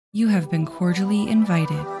You have been cordially invited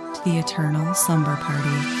to the Eternal Slumber Party.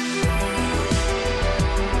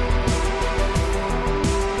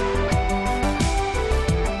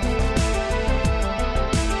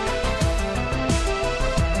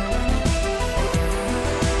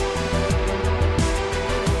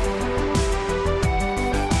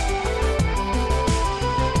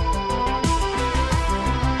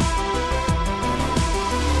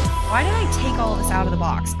 Why did I take all of this out of the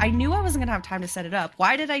box? I knew I wasn't going to have time to set it up.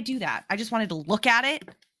 Why did I do that? I just wanted to look at it.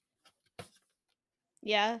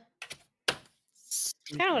 Yeah. It's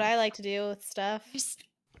kind of what I like to do with stuff.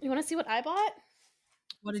 You want to see what I bought?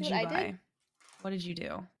 What did See you what I buy? did? What did you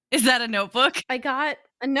do? Is that a notebook? I got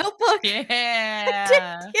a notebook.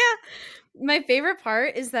 Yeah. Yeah. My favorite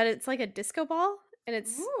part is that it's like a disco ball and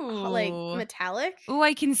it's like Ooh. metallic. Ooh,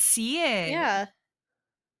 I can see it. Yeah.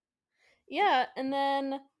 Yeah, and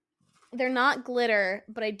then they're not glitter,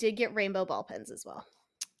 but I did get rainbow ball pens as well.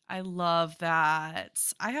 I love that.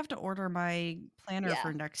 I have to order my planner Yeah.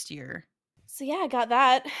 for next year. So yeah, I got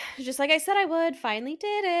that. Just like I said I would. Finally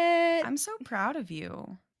did it. I'm so proud of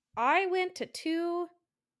you. I went to 2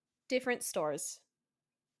 different stores.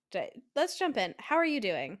 Let's jump in. How are you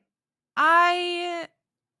doing? I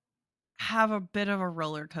have a bit of a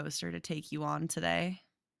roller coaster to take you on today.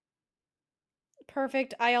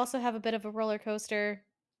 Perfect. I also have a bit of a roller coaster.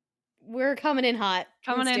 We're coming in hot.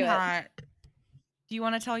 Coming Let's in do it. hot. Do you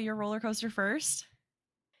want to tell your roller coaster first?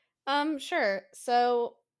 Sure.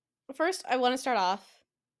 So, first I want to start off.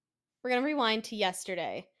 We're going to rewind to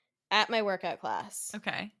yesterday at my workout class.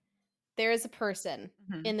 Okay. There is a person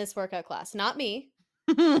in this workout class, not me,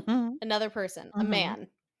 another person, a man.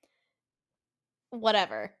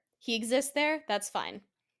 Whatever. He exists there, that's fine.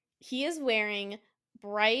 He is wearing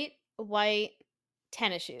bright white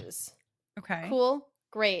tennis shoes. Okay. Cool.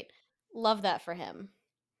 Great. Love that for him.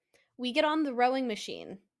 We get on the rowing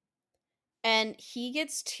machine and he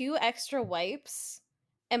gets 2 extra wipes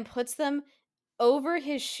and puts them over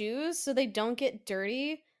his shoes so they don't get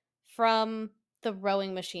dirty from the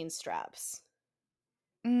rowing machine straps.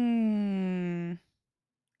 That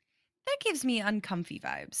gives me uncomfy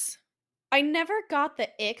vibes. I never got the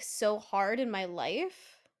ick so hard in my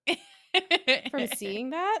life from seeing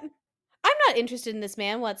that. I'm not interested in this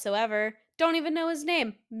man whatsoever. Don't even know his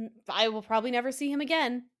name. I will probably never see him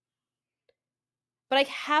again. But I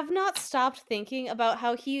have not stopped thinking about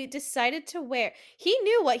how he decided to wear. He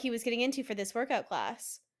knew what he was getting into for this workout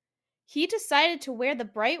class. He decided to wear the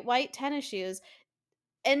bright white tennis shoes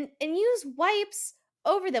and use wipes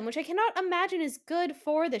over them, which I cannot imagine is good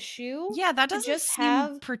for the shoe. Yeah, that to doesn't just seem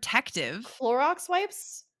have protective. Clorox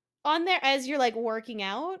wipes on there as you're like working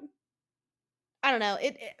out. I don't know.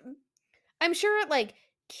 I'm sure it like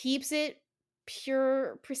keeps it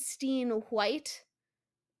pure, pristine white.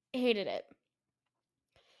 Hated it.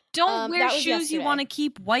 Don't wear that was shoes you want to yesterday.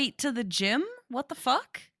 keep white to the gym? What the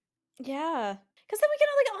fuck? Yeah. Because then we get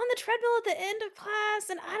like on the treadmill at the end of class,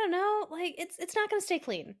 and I don't know, like it's not gonna stay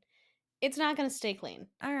clean. It's not gonna stay clean.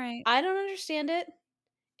 All right. I don't understand it.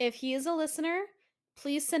 If he is a listener,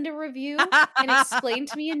 please send a review and explain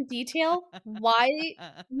to me in detail why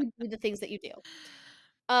you do the things that you do.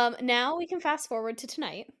 Now we can fast forward to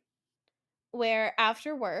tonight, where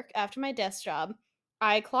after work, after my desk job,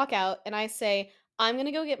 I clock out and I say, I'm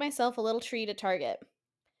gonna go get myself a little treat at Target.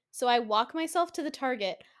 So I walk myself to the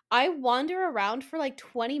Target. I wander around for like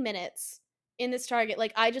 20 minutes in this Target.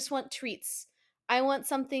 Like, I just want treats. I want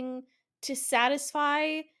something to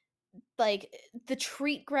satisfy like the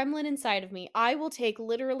treat gremlin inside of me. I will take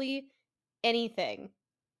literally anything.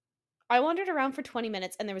 I wandered around for 20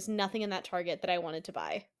 minutes and there was nothing in that Target that I wanted to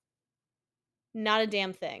buy. Not a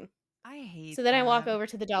damn thing. I hate So then I walk that. over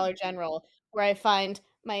to the Dollar General where I find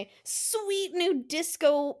my sweet new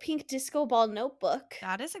pink disco ball notebook.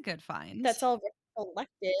 That is a good find. That's all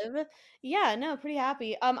collective. Yeah, no, pretty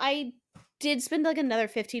happy. I did spend like another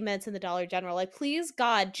 15 minutes in the Dollar General. Like, please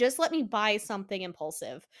God, just let me buy something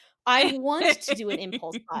impulsive. I want to do an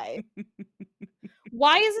impulse buy.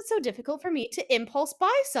 Why is it so difficult for me to impulse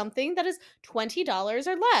buy something that is $20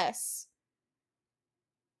 or less?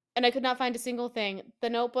 And I could not find a single thing. The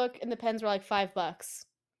notebook and the pens were like $5.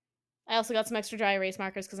 I also got some extra dry erase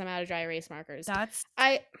markers because I'm out of dry erase markers. That's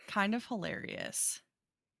I kind of hilarious.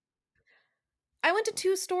 I went to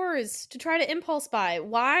 2 stores to try to impulse buy.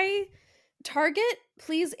 Why? Target,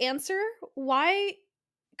 please answer. Why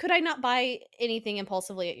could I not buy anything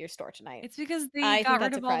impulsively at your store tonight? It's because I they think got rid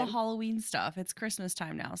that's a of all the crime. Halloween stuff. It's Christmas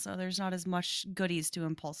time now, so there's not as much goodies to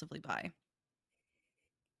impulsively buy.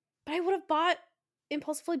 But I would have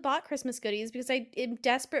impulsively bought Christmas goodies because I am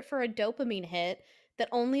desperate for a dopamine hit that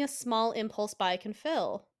only a small impulse buy can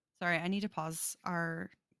fill. Sorry, I need to pause our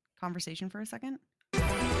conversation for a second?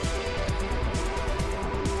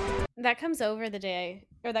 That comes out the day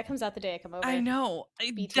I come over. I know.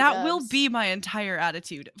 BT That will dubs. be my entire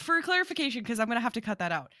attitude. For clarification, because I'm going to have to cut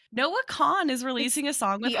that out. Noah Kahan is releasing a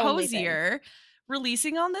song with the only thing. Hosier,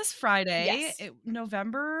 releasing on this Friday, Yes.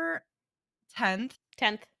 November 10th.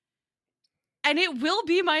 10th. And it will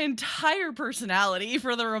be my entire personality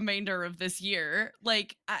for the remainder of this year.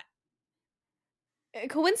 Like,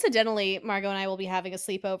 Coincidentally, Margot and I will be having a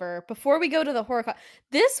sleepover before we go to the horror.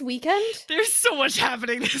 This weekend there's so much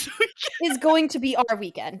happening this week. is going to be our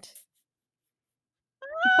weekend.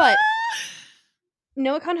 But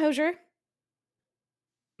Noah Kahan Hosier,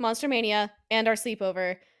 Monster Mania, and our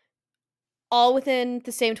sleepover, all within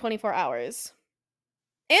the same 24 hours.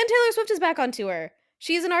 And Taylor Swift is back on tour.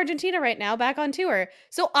 She's in Argentina right now, back on tour.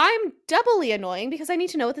 So I'm doubly annoying because I need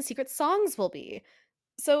to know what the secret songs will be.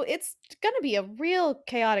 So it's going to be a real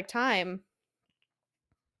chaotic time.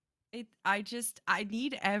 I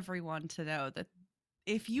need everyone to know that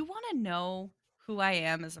if you want to know who I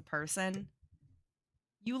am as a person,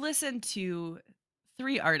 you listen to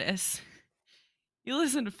 3 artists. You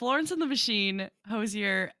listen to Florence and the Machine,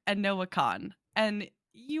 Hosier, and Noah Kahan, and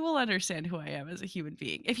you will understand who I am as a human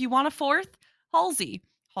being. If you want a 4th, Halsey.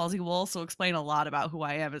 Halsey will also explain a lot about who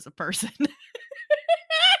I am as a person.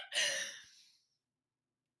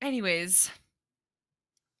 Anyways.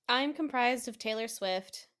 I'm comprised of Taylor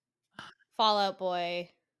Swift, Fall Out Boy.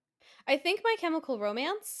 I think My Chemical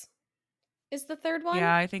Romance is the 3rd one.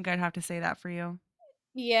 Yeah, I think I'd have to say that for you.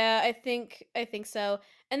 Yeah, I think so.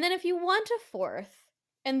 And then if you want a 4th,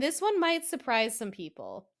 and this one might surprise some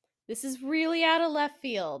people. This is really out of left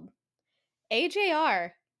field.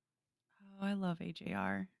 AJR. Oh, I love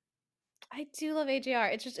AJR. I do love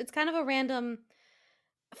AJR. It's kind of a random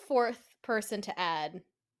 4th person to add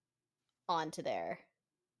onto there.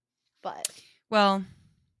 But well,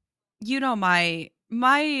 you know, my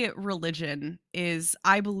religion is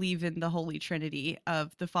I believe in the Holy Trinity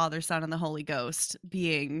of the Father, Son, and the Holy Ghost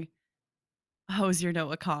being Hosier,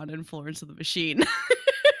 Noah Kahan, and Florence of the Machine.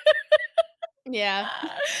 Yeah.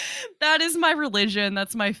 That is my religion.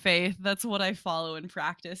 That's my faith. That's what I follow and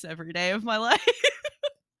practice every day of my life.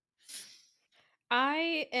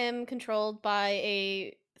 I am controlled by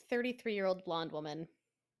a 33-year-old blonde woman.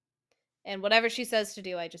 And whatever she says to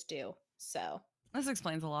do, I just do. So this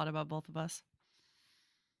explains a lot about both of us.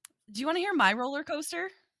 Do you want to hear my roller coaster?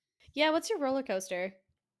 Yeah, what's your roller coaster?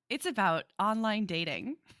 It's about online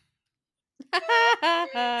dating.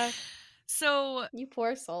 So you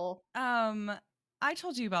poor soul. I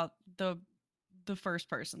told you about the first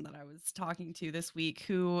person that I was talking to this week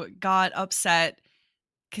who got upset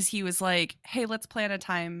because he was like, hey, let's plan a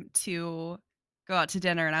time to go out to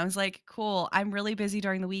dinner. And I was like, cool, I'm really busy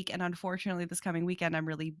during the week. And unfortunately, this coming weekend, I'm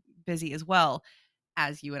really busy as well,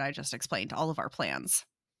 as you and I just explained all of our plans.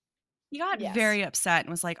 He got very upset and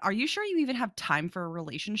was like, are you sure you even have time for a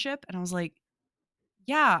relationship? And I was like,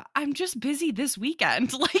 yeah, I'm just busy this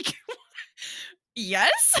weekend. Like,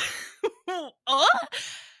 yes.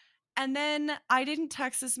 And then I didn't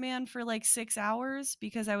text this man for like 6 hours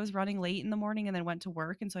because I was running late in the morning and then went to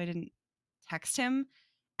work. And so I didn't text him.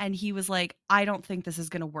 And he was like, I don't think this is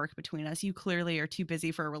going to work between us. You clearly are too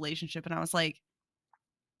busy for a relationship. And I was like,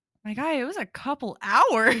 my guy, it was a couple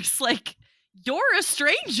hours. Like, you're a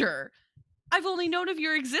stranger. I've only known of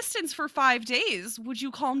your existence for 5 days. Would you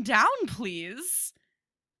calm down, please?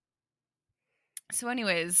 So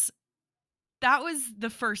anyways, that was the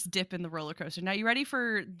first dip in the roller coaster. Now, you ready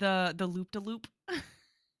for the loop-de-loop?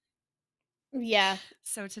 Yeah.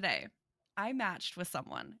 So today, I matched with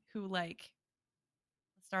someone who, like,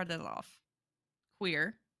 started it off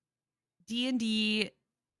queer, D&D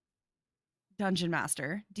Dungeon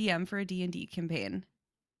Master, DM for a D&D campaign.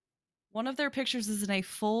 One of their pictures is in a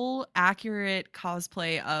full, accurate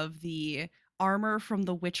cosplay of the armor from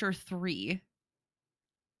The Witcher 3.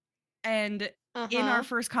 And in our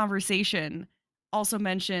first conversation, also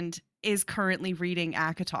mentioned is currently reading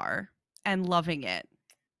ACOTAR and loving it.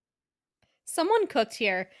 Someone cooked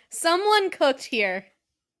here. Someone cooked here.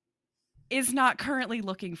 Is not currently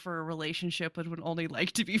looking for a relationship but would only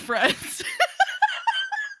like to be friends.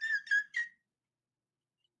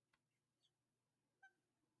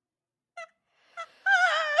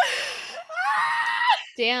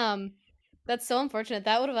 Damn. That's so unfortunate.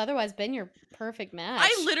 That would have otherwise been your perfect match.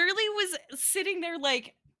 I literally was sitting there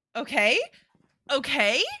like, okay,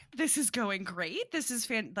 this is going great. This is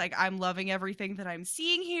like, I'm loving everything that I'm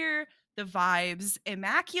seeing here. The vibes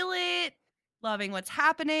immaculate. Loving what's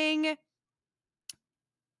happening.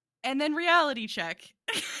 And then reality check.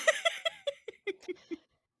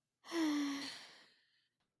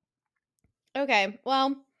 Okay,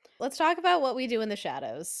 well, let's talk about what we do in the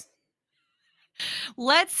shadows.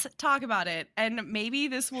 Let's talk about it. And maybe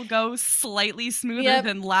this will go slightly smoother Yep.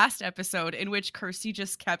 than last episode, in which Kirsty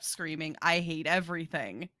just kept screaming, I hate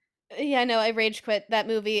everything. Yeah, no, I rage quit that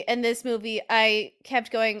movie. And this movie, I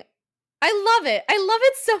kept going, I love it. I love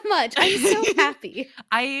it so much. I'm so happy.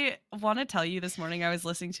 I want to tell you, this morning I was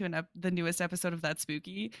listening to the newest episode of That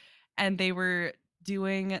Spooky, and they were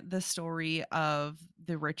doing the story of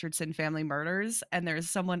the Richardson family murders. And there's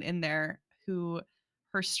someone in there who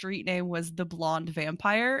her street name was the Blonde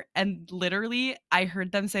Vampire. And literally, I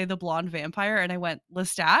heard them say the Blonde Vampire, and I went,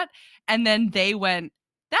 Lestat. And then they went,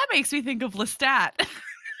 that makes me think of Lestat.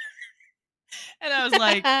 And I was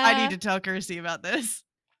like, I need to tell Kirsty about this.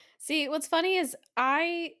 See, what's funny is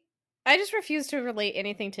I just refuse to relate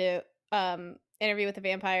anything to Interview with the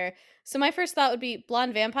Vampire. So my first thought would be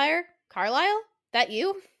Blonde Vampire? Carlisle? That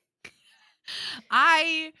you?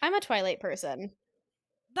 I'm a Twilight person.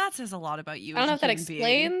 That says a lot about you. I don't know as if a that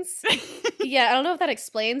human explains. being. Yeah, I don't know if that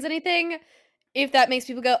explains anything. If that makes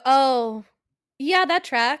people go, "Oh, yeah, that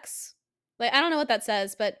tracks." Like, I don't know what that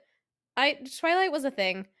says, but Twilight was a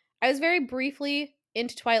thing. I was very briefly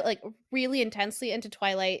into Twilight, like really intensely into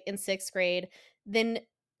Twilight in 6th grade, then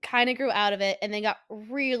kind of grew out of it and then got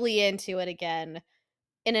really into it again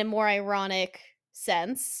in a more ironic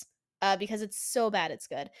sense. Because it's so bad it's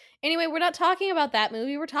good. Anyway, we're not talking about that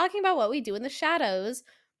movie. We're talking about What We Do in the Shadows,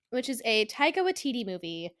 which is a Taika Waititi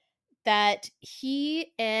movie that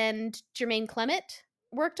he and Jermaine Clement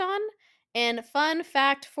worked on. And fun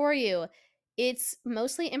fact for you, it's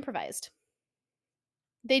mostly improvised.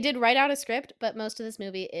 They did write out a script, but most of this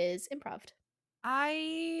movie is improv.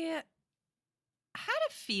 I had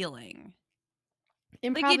a feeling.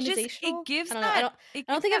 Improvisational? It gives I don't know. that. I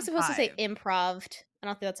don't think I'm that supposed to say vibe. improved. I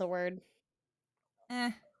don't think that's a word.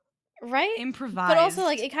 Right? But Improvised. also,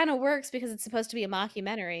 like, it kind of works because it's supposed to be a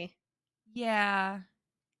mockumentary. Yeah.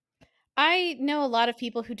 I know a lot of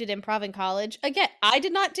people who did improv in college. Again, I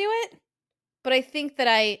did not do it, but I think that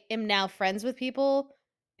I am now friends with people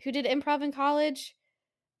who did improv in college.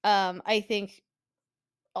 I think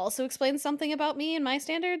also explains something about me and my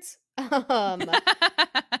standards. I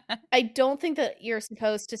don't think that you're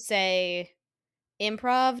supposed to say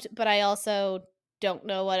improv, but I also don't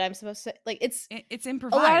know what I'm supposed to say. Like, it's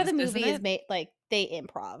improvised. A lot of the isn't movie is it? made like they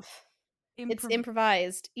improv. It's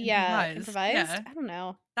improvised. Yeah, improvised. Yeah. I don't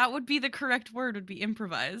know. That would be the correct word. Would be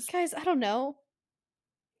improvised. Guys, I don't know.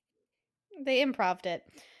 They improved it,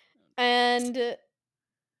 and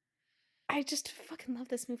I just fucking love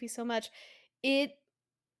this movie so much. I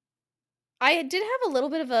did have a little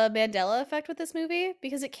bit of a Mandela effect with this movie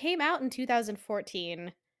because it came out in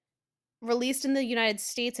 2014, released in the United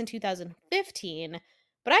States in 2015,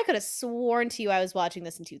 but I could have sworn to you I was watching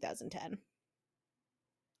this in 2010.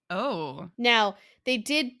 Oh. Now, they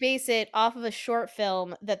did base it off of a short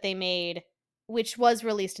film that they made, which was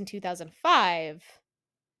released in 2005.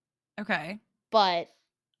 Okay. But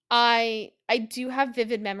I do have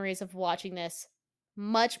vivid memories of watching this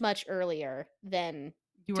much, much earlier than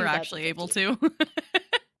you were actually able to.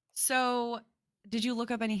 So, did you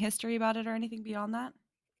look up any history about it or anything beyond that?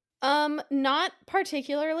 Not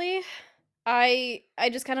particularly. I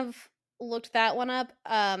just kind of looked that one up.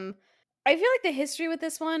 I feel like the history with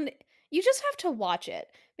this one, you just have to watch it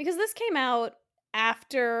because this came out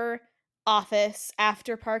after Office,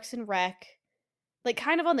 after Parks and Rec, like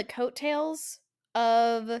kind of on the coattails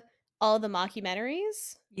of all the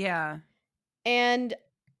mockumentaries. Yeah. And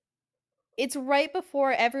it's right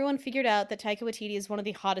before everyone figured out that Taika Waititi is one of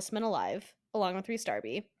the hottest men alive, along with Rhys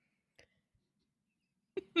Darby.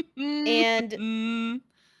 And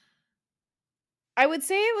I would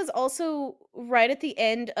say it was also right at the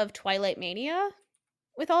end of Twilight Mania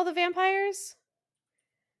with all the vampires.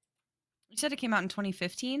 You said it came out in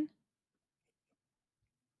 2015?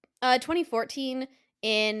 2014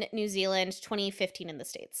 in New Zealand, 2015 in the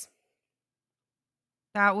States.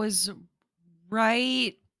 That was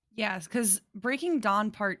right. Yes, because Breaking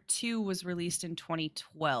Dawn Part 2 was released in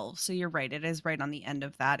 2012. So you're right. It is right on the end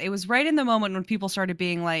of that. It was right in the moment when people started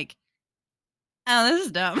being like, oh, this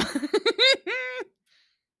is dumb.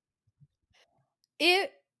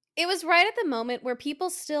 It was right at the moment where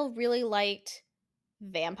people still really liked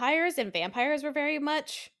vampires, and vampires were very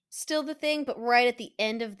much still the thing, but right at the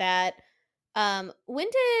end of that, when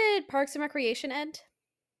did Parks and Recreation end?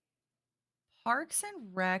 Parks and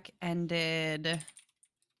Rec ended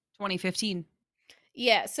 2015.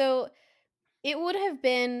 Yeah, so it would have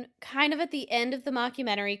been kind of at the end of the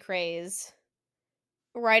mockumentary craze,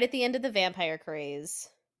 right at the end of the vampire craze,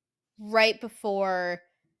 right before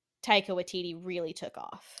Taika Waititi really took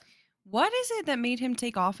off. What is it that made him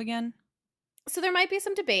take off again? So there might be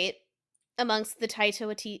some debate amongst the Taika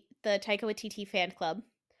Waititi fan club.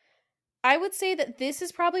 I would say that this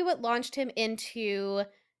is probably what launched him into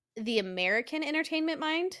the American entertainment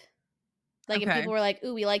mind. Like, and Okay. people were like,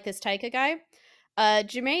 "Ooh, we like this Taika guy."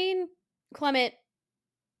 Jermaine Clement,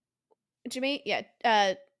 Jermaine, yeah,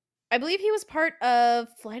 I believe he was part of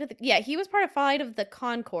he was part of Flight of the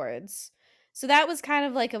Concords. So that was kind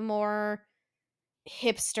of like a more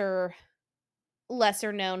hipster,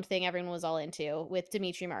 lesser known thing everyone was all into with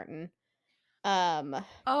Dimitri Martin. Um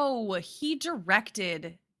Oh, he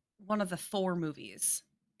directed one of the Thor movies.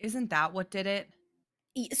 Isn't that what did it?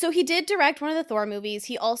 so he did direct one of the Thor movies.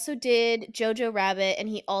 He also did Jojo Rabbit and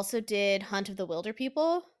he also did Hunt of the Wilder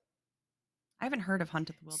People. I haven't heard of Hunt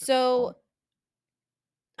of the Wilder So, People.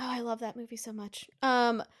 oh, I love that movie so much.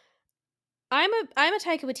 I'm a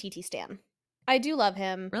Taika Waititi stan. I do love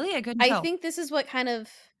him. Really? I couldn't I tell. think this is what kind of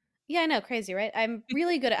yeah, I know, crazy, right? I'm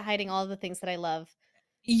really good at hiding all of the things that I love.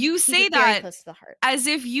 You Keep say it very that close to the heart. as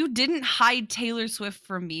if you didn't hide Taylor Swift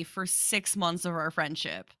from me for 6 months of our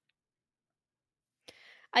friendship.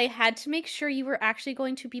 I had to make sure you were actually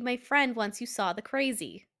going to be my friend once you saw the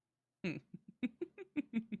crazy.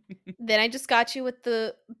 Then I just got you with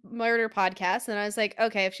the murder podcast, and I was like,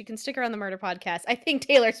 okay, if she can stick around the murder podcast, I think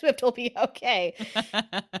Taylor Swift will be okay.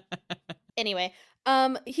 Anyway,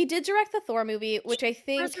 he did direct the Thor movie, which I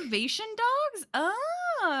think Reservation Dogs?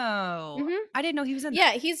 Oh. Mhm. I didn't know he was in that.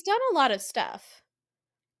 Yeah, he's done a lot of stuff.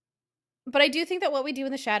 But I do think that What We Do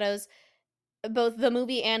in the Shadows, both the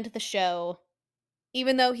movie and the show,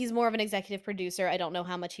 even though he's more of an executive producer, I don't know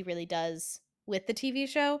how much he really does with the TV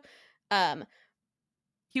show. Um,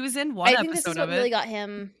 He was in one I think this episode is of what really it. got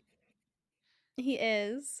him. He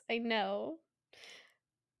is. I know.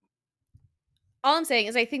 All I'm saying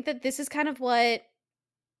is I think that this is kind of what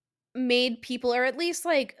made people, or at least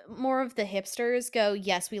like more of the hipsters, go,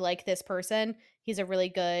 yes, we like this person. He's a really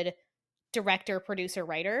good director, producer,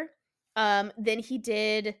 writer. Then he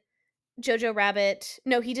did Jojo Rabbit.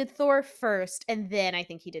 No, he did Thor first, and then I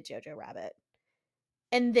think he did Jojo Rabbit.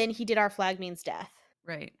 And then he did Our Flag Means Death.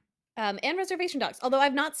 Right. And Reservation Dogs. Although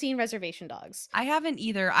I've not seen Reservation Dogs. I haven't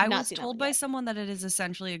either. I Not was seen that told one by yet. someone that it is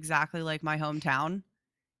essentially exactly like my hometown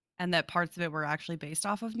and that parts of it were actually based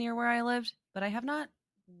off of near where I lived, but I have not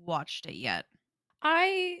watched it yet.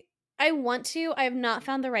 I want to. I have not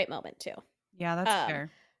found the right moment to. Yeah, that's Um,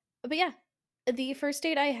 fair. but yeah, the first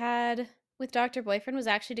date I had with Dr. Boyfriend was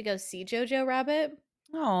actually to go see Jojo Rabbit,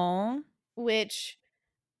 Oh. which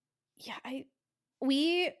yeah,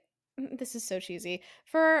 this is so cheesy.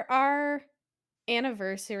 For our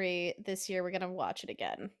anniversary this year, we're gonna watch it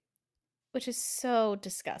again, which is so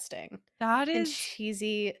disgusting That and is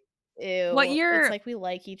cheesy. what Ew. It's year like we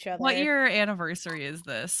like each what other. year anniversary is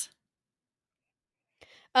this?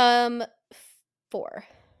 Um, 4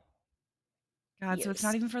 God, so it's years.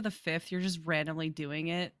 not even for the 5th, you're just randomly doing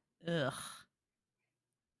it? Ugh.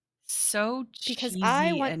 So Because I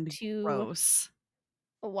cheesy want and to gross.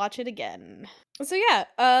 watch it again. So yeah,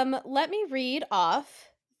 let me read off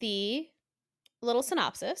the little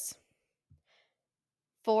synopsis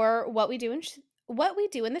for What We Do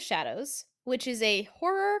in the Shadows, which is a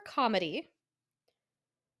horror comedy.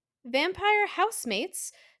 Vampire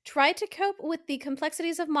housemates try to cope with the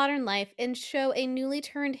complexities of modern life and show a newly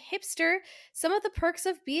turned hipster some of the perks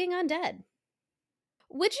of being undead.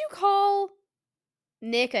 Would you call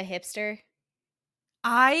Nick a hipster?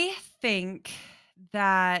 I think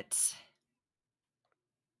that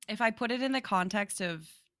if I put it in the context of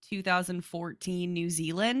 2014 New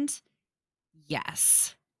Zealand,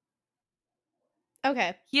 yes.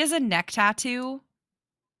 Okay, He has a neck tattoo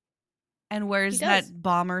and he wears does. that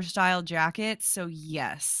bomber style jacket, so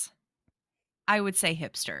yes. I would say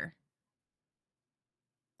hipster.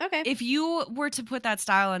 Okay. If you were to put that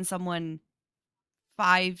style on someone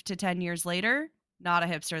 5 to 10 years later, not a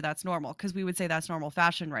hipster, that's normal because we would say that's normal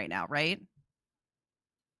fashion right now, right?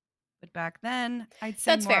 But back then, I'd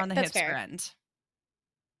say That's more fair. on the That's hipster fair. end.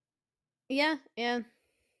 Yeah, yeah.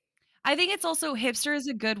 I think it's also hipster is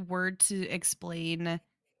a good word to explain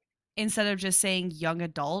instead of just saying young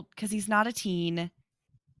adult because he's not a teen.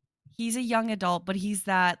 He's a young adult, but he's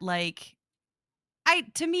that like I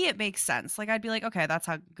to me it makes sense. Like I'd be like, okay, that's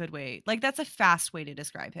a good way. Like that's a fast way to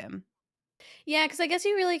describe him. Yeah, because I guess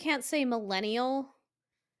you really can't say millennial.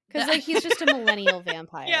 Because, The- like, he's just a millennial yeah,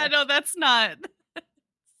 vampire. no, that's not.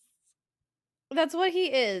 That's what he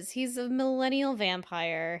is. He's a millennial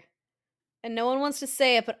vampire. And no one wants to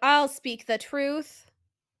say it, but I'll speak the truth.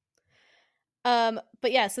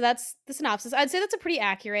 But yeah, so that's the synopsis. I'd say that's a pretty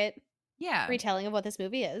accurate Yeah. retelling of what this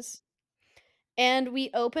movie is. And we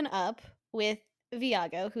open up with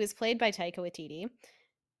Viago, who is played by Taika Waititi.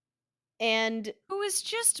 And Who is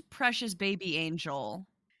just precious baby angel.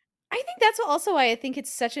 I think that's also why I think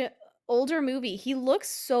it's such a older movie. He looks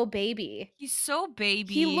so baby. He's so He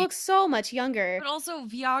baby, looks so much younger. but also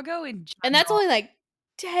Viago in And that's general. only like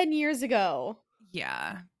 10 years ago.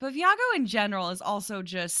 Yeah, but Viago in general is also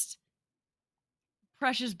just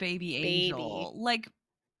precious baby Baby. angel. Like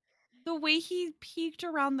the way he peeked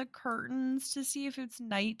around the curtains to see if it's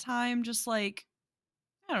nighttime, just like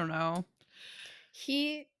I don't know.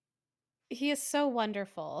 He he is so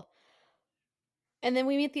wonderful. And then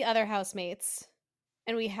we meet the other housemates.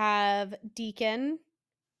 And we have Deacon,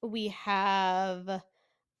 we have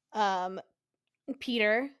um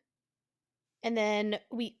Peter, and then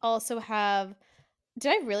we also have,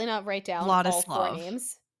 did I really not write down all four Vladislav.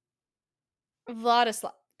 names? Vladislav. Yeah.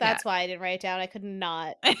 That's why I didn't write it down. I could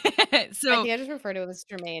not. I So think I just referred to him as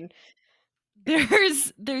Jermaine.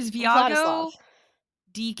 there's Vladislav. Viago,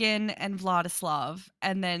 Deacon, and Vladislav,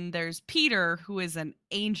 and then there's Peter, who is an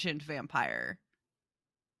ancient vampire.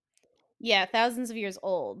 Yeah, thousands of years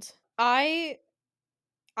old. I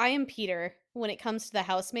am Peter when it comes to the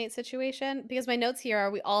housemate situation because my notes here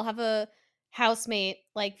are we all have a housemate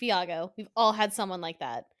like Viago. We've all had someone like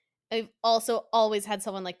that. I've also always had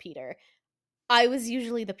someone like Peter. I was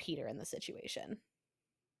usually the Peter in the situation.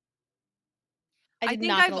 I I did think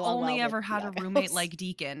not get I've along well only with ever had a roommate Viagos. like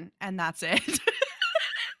Deacon, and that's it.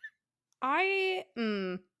 I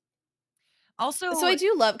So I Also,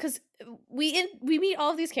 do love because we meet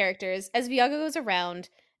all of these characters as Viago goes around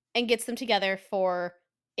and gets them together for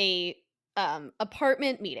a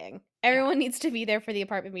apartment meeting. yeah, Everyone needs to be there for the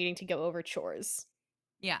apartment meeting to go over chores.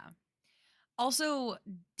 yeah. Also,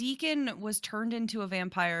 Deacon was turned into a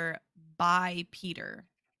vampire by Peter.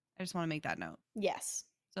 I just want to make that note. Yes.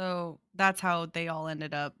 So that's how they all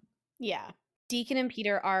ended up. Yeah. Deacon and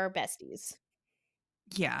Peter are besties.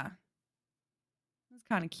 Yeah, it's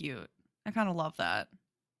kind of cute. I kind of love that.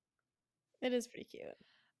 It is pretty cute.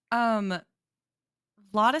 Um,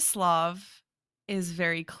 Vladislav is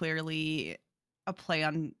very clearly a play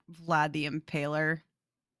on Vlad the Impaler,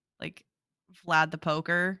 like Vlad the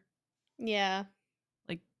Poker. Yeah.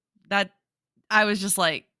 Like that I was just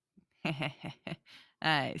like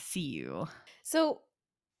I see you. So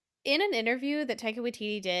in an interview that Taika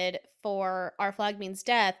Waititi did for Our Flag Means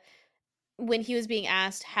Death, when he was being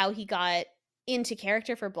asked how he got into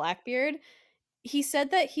character for Blackbeard, he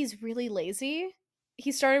said that he's really lazy.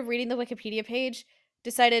 He started reading the Wikipedia page,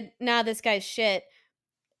 decided, nah, this guy's shit,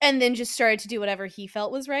 and then just started to do whatever he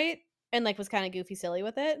felt was right and like was kind of goofy silly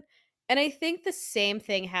with it. And I think the same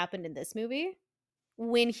thing happened in this movie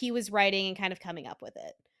when he was writing and kind of coming up with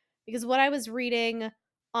it. Because what I was reading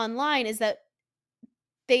online is that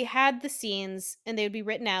they had the scenes and they would be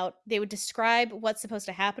written out. They would describe what's supposed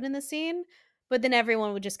to happen in the scene, but then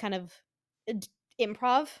everyone would just kind of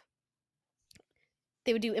improv.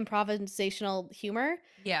 They would do improvisational humor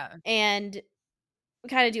Yeah. and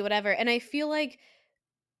kind of do whatever. And I feel like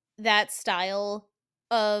that style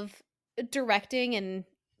of directing and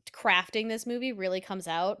crafting this movie really comes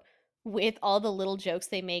out with all the little jokes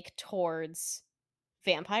they make towards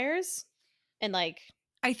vampires and like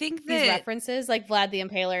I think these that references like Vlad the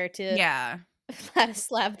Impaler to yeah.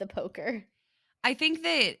 Vladislav the Poker. I think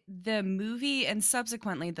that the movie and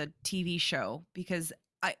subsequently the TV show because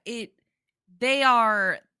they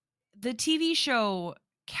are the TV show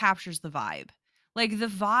captures the vibe. Like the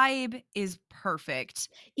vibe is perfect.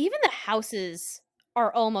 Even the houses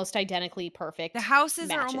are almost identically perfect The houses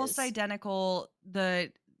are almost matches. identical.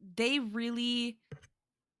 They really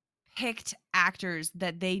picked actors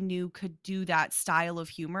that they knew could do that style of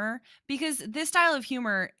humor because this style of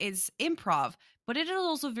humor is improv, but it is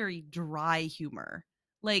also very dry humor.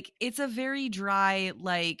 Like it's a very dry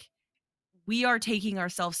like we are taking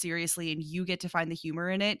ourselves seriously and you get to find the humor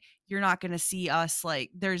in it. You're not going to see us like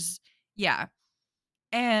there's yeah.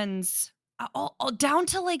 And all down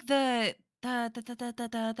to like the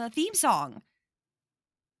theme song.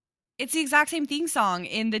 It's the exact same theme song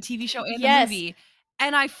in the TV show and the Yes, movie,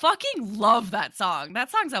 and I fucking love that song. That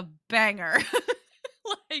song's a banger.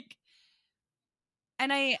 Like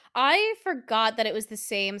and I forgot that it was the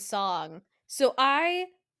same song. So I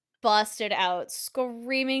busted out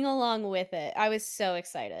screaming along with it. I was so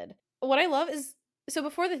excited. What I love is, so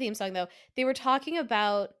before the theme song though, they were talking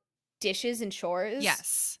about dishes and chores,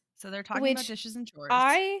 yes. So they're talking about which dishes and chores.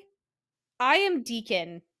 I I am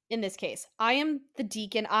Deacon in this case. I am the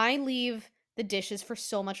Deacon. I leave the dishes for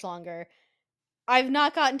so much longer. I've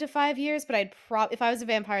not gotten to 5 years, but if I was a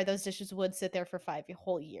vampire, those dishes would sit there for 5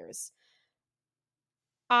 whole years.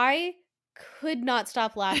 I could not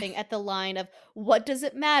stop laughing at the line of, "What does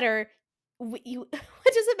it matter? You what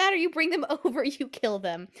does it matter? You bring them over, you kill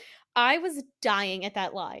them. I was dying at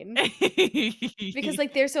that line because,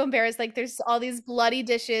 like, they're so embarrassed, like, there's all these bloody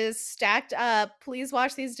dishes stacked up, "Please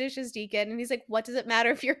wash these dishes, Deacon," and he's like, "What does it matter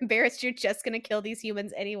if you're embarrassed? You're just gonna kill these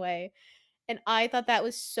humans anyway." And I thought that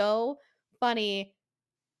was so funny,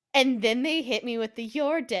 and then they hit me with the,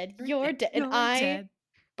 you're dead," and You're I dead.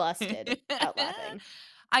 busted out laughing.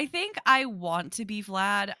 I think I want to be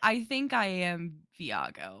Vlad. I think I am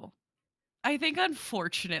Viago. I think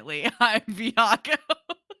unfortunately I'm Viago.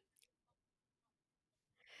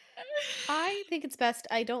 I think it's best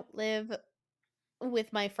I don't live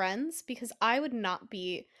with my friends because I would not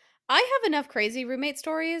be I have enough crazy roommate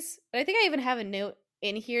stories, but I think I even have a note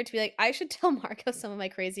in here to be like, I should tell Marco some of my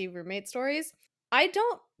crazy roommate stories. I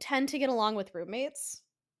don't tend to get along with roommates.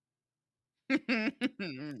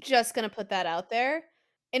 Just gonna put that out there.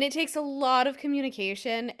 And it takes a lot of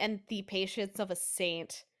communication and the patience of a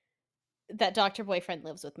saint that Dr. Boyfriend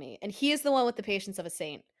lives with me. And he is the one with the patience of a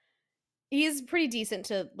saint. He's pretty decent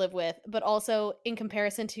to live with, but also in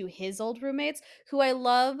comparison to his old roommates, who I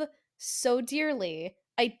love so dearly,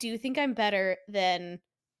 I do think I'm better than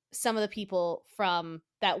some of the people from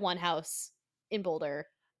that one house in Boulder.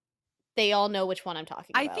 They all know which one I'm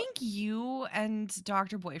talking I about. think you and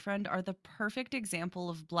Dr. Boyfriend are the perfect example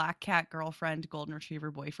of black cat girlfriend, golden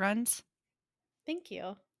retriever boyfriend. Thank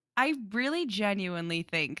you. I really genuinely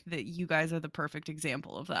think that you guys are the perfect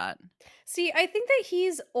example of that. See, I think that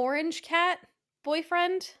he's orange cat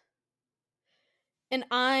boyfriend, and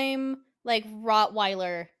I'm like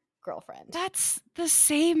Rottweiler girlfriend. That's the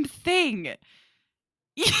same thing.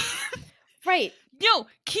 Right. No,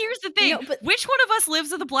 here's the thing. No, but Which one of us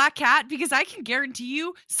lives with a black cat? Because I can guarantee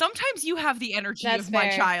you, sometimes you have the energy that's of my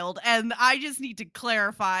fair. child. And I just need to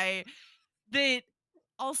clarify that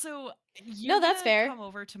also, you're No, that's gonna fair. come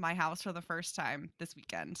over to my house for the first time this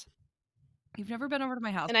weekend. You've never been over to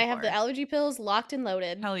my house And I have the before. allergy pills locked and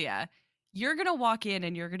loaded. Hell yeah. You're gonna walk in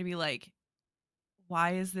and you're gonna be like,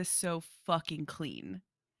 why is this so fucking clean?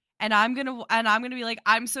 And I'm gonna be like,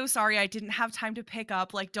 "I'm so sorry, I didn't have time to pick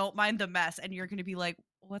up, like, don't mind the mess," and you're gonna be like,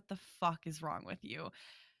 "What the fuck is wrong with you?"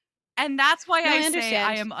 And that's why No, I I say I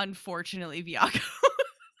understand. am unfortunately Viago.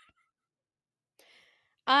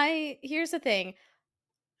 I here's the thing.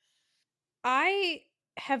 I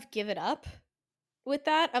have given up with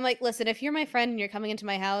that. I'm like, "Listen, if you're my friend and you're coming into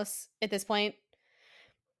my house at this point,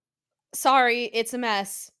 sorry, it's a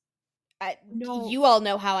mess. No, You all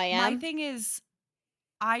know how I my am." thing is,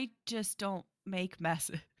 I just don't make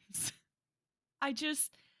messes. I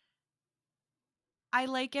just I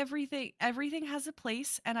like everything has a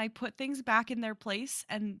place, and I put things back in their place,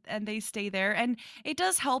 and they stay there, and it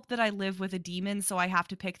does help that I live with a demon, so I have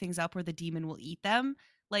to pick things up where the demon will eat them.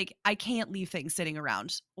 Like, I can't leave things sitting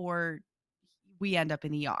around or we end up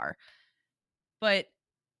in ER. But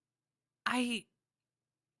I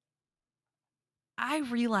I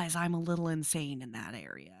realize I'm a little insane in that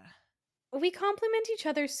area. We complement each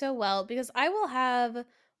other so well because I will have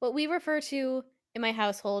what we refer to in my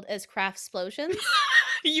household as craft explosions.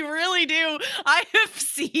 You really do. I have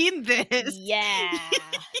seen this. Yeah.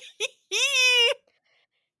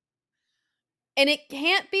 And it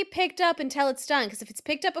can't be picked up until it's done, because if it's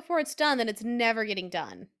picked up before it's done, then it's never getting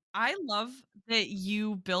done. I love that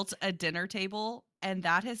you built a dinner table and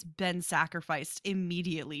that has been sacrificed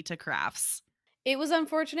immediately to crafts. It was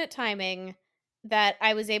unfortunate timing that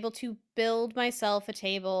I was able to build myself a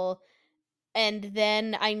table, and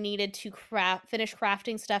then I needed to finish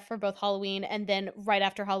crafting stuff for both Halloween, and then right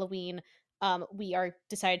after Halloween, we are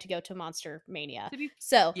decided to go to Monster Mania. To be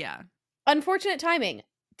So, Yeah. unfortunate timing.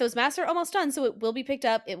 Those masks are almost done, so it will be picked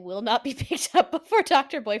up. It will not be picked up before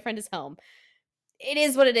Doctor Boyfriend is home. It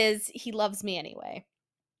is what it is. He loves me anyway.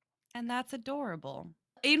 And that's adorable.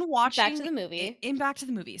 In Back to watching the movie. in Back to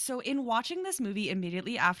the Movie. So in watching this movie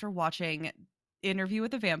immediately after watching Interview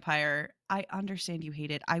with the Vampire, I understand you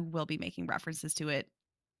hate it. I will be making references to it.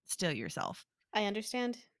 Still yourself. I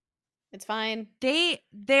understand. It's fine.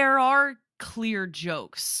 There are clear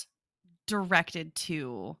jokes directed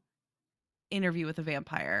to Interview with a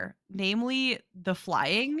Vampire, namely the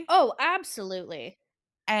flying Oh, absolutely.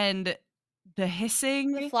 and the The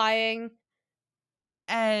hissing flying,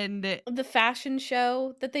 and the fashion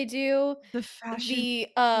show that they do, the fashion.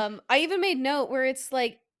 I even made note where it's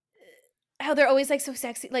like how they're always like so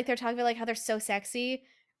sexy, like they're talking about like how they're so sexy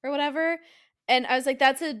or whatever. And I was like,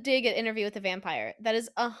 that's a dig at Interview with the Vampire. That is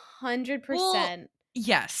Well, 100%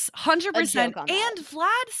 yes, a 100%, joke on that. and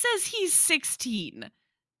Vlad says he's 16,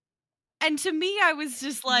 and to me, I was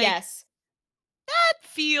just like, Yes.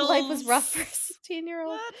 "That Life was rough for a feels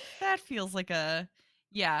 16-year-old. that feels like a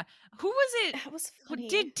Yeah. Who was it? That was funny.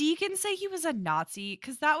 Did Deacon say he was a Nazi?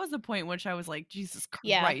 Because that was the point which I was like, Jesus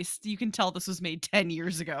Yeah. Christ, you can tell this was made 10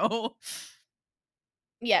 years ago.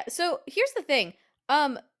 Yeah, so here's the thing.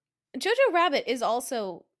 Jojo Rabbit is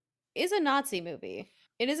a Nazi movie.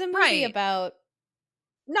 It is a movie Right. about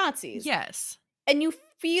Nazis. Yes. And you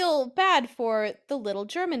feel bad for the little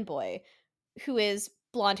German boy who is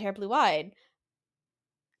blonde hair, blue eyed.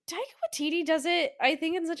 Taika Waititi does it, I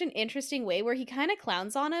think, in such an interesting way where he kind of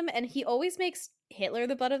clowns on him and he always makes Hitler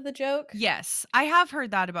the butt of the joke. Yes. I have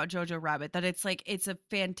heard that about Jojo Rabbit, that it's like, it's a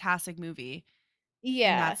fantastic movie in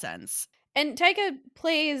Yeah. that sense. And Taika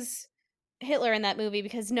plays Hitler in that movie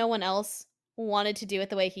because no one else wanted to do it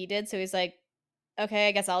the way he did. So he's like, okay,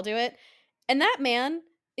 I guess I'll do it. And that man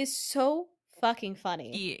is so fucking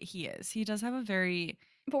funny. He is. He does have a very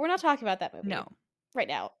But we're not talking about that movie no. right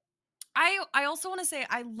now. I also want to say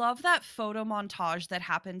I love that photo montage that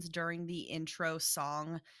happens during the intro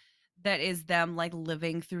song, that is them like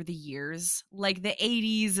living through the years, like the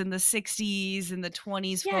 80s and the 60s and the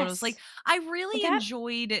 20s photos. Like Yes. I really That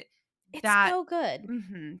enjoyed it's that. so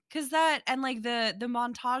good. Cuz that, and like the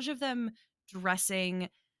montage of them dressing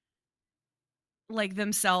like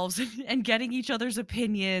themselves and getting each other's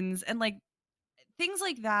opinions and like things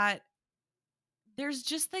like that. There's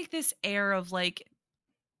just like this air of like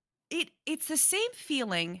it's the same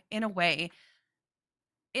feeling in a way.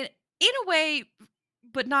 In a way,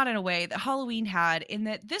 but not in a way that Halloween had, in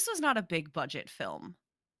that this was not a big budget film.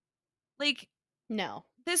 Like, No.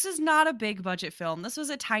 this is not a big budget film. This was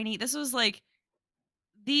like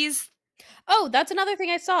these. Oh, that's another thing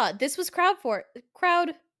I saw. This was crowd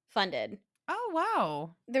funded. Oh,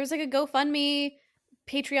 wow. There was like a GoFundMe,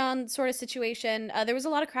 Patreon sort of situation. There was a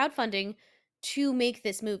lot of crowdfunding to make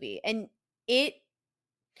this movie, and it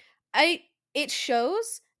I it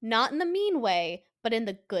shows not in the mean way, but in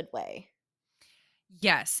the good way.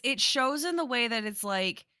 Yes, it shows in the way that it's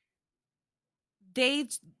like they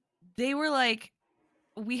they were like,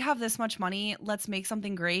 we have this much money, let's make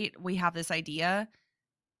something great. We have this idea.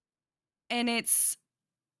 And it's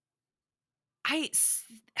I s-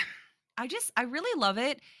 I really love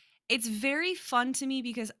it. It's very fun to me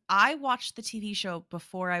because I watched the TV show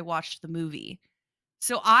before I watched the movie.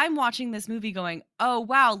 So I'm watching this movie going, "Oh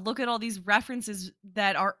wow, look at all these references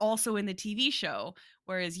that are also in the TV show."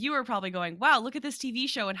 Whereas you were probably going, "Wow, look at this TV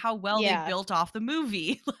show and how well they Yeah. built off the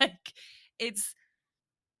movie." Like it's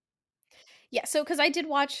Yeah, so because I did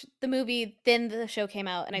watch the movie, then the show came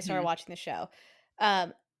out, and I started Mhm. watching the show.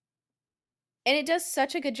 Um, and it does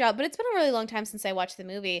such a good job, but it's been a really long time since I watched the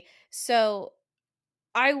movie. So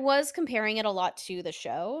I was comparing it a lot to the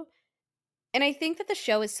show. And I think that the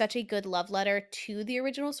show is such a good love letter to the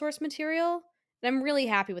original source material. And I'm really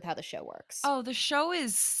happy with how the show works. Oh, the show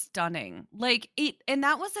is stunning. Like it, and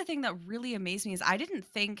that was the thing that really amazed me is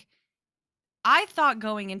I thought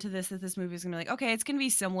going into this that this movie was gonna be like, okay, it's gonna be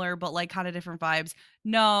similar, but like kind of different vibes.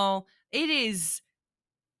 No, it is.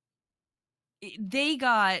 They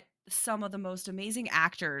got some of the most amazing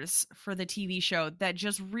actors for the TV show that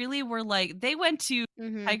just really were like, they went to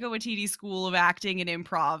Mhm. Taika Waititi School of Acting and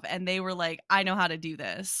Improv, and they were like, I know how to do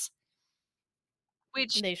this.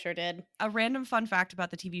 Which, They sure did. a random fun fact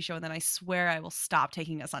about the TV show, and then I swear I will stop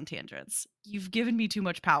taking us on tangents. You've given me too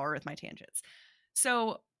much power with my tangents.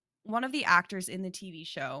 So, one of the actors in the TV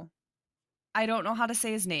show, I don't know how to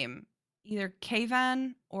say his name, either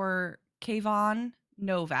Kayvan or Kayvon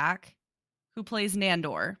Novak, who plays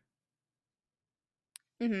Nandor.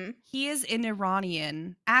 Mhm. He is an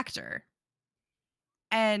Iranian actor.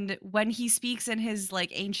 And when he speaks in his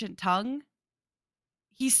like ancient tongue,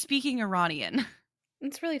 he's speaking Iranian.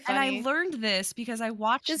 It's really And I funny. learned this because I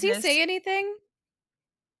watched Does he this. say anything?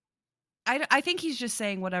 I think he's just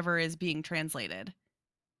saying whatever is being translated.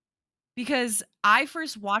 Because I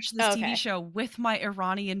first watched this TV Okay. show with my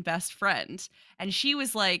Iranian best friend, and she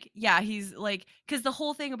was like, "Yeah, he's like," because the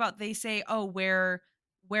whole thing about they say, "Oh, where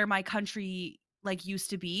my country like used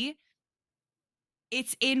to be,"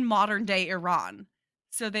 it's in modern day Iran.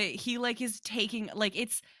 So that he like is taking like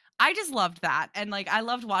it's. I just loved that, and like I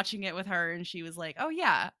loved watching it with her, and she was like, "Oh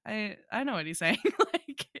yeah, I know what he's saying."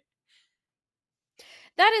 Like,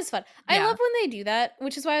 That is fun. I yeah, love when they do that,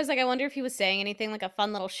 which is why I was like, I wonder if he was saying anything like a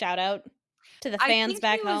fun little shout out to the I fans think he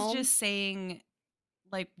back was home. just saying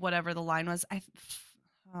like whatever the line was.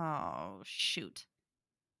 Oh shoot.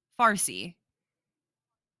 Farsi.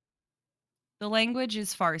 The language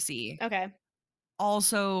is Farsi, Okay.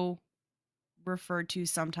 also referred to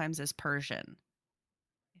sometimes as Persian.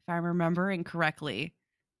 If I'm remembering correctly.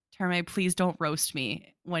 Terme, please don't roast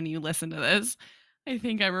me when you listen to this. I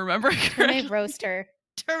think I remember Terme correctly. roaster.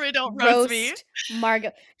 Dermot, don't roast me. Roast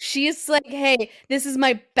Margot. She's like, hey, this is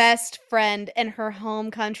my best friend in her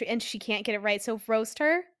home country, and she can't get it right. So roast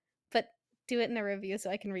her, but do it in a review so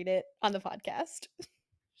I can read it on the podcast.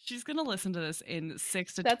 She's gonna listen to this in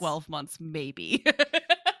 6 to That's 12 months, maybe.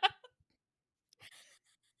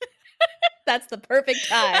 that's the perfect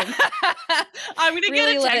time. I'm gonna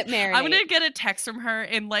Really get a let text. it marinate. I'm gonna get a text from her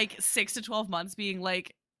in like 6 to 12 months, being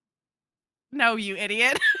like, "No, you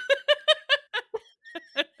idiot."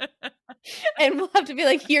 And we'll have to be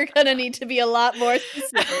like, you're gonna need to be a lot more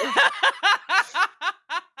specific.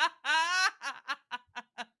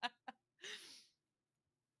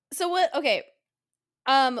 So what? Okay,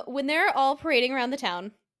 when they're all parading around the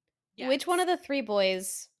town, which one Yes. of the three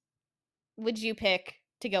boys would you pick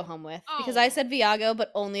to go home with? Because I Oh. said Viago,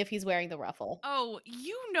 but only if he's wearing the ruffle. Oh,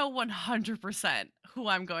 you know 100% who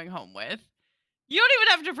I'm going home with. You don't even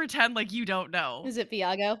have to pretend like you don't know. Is it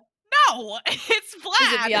Viago? No, it's Vlad.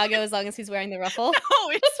 Is it Viago as long as he's wearing the ruffle? No,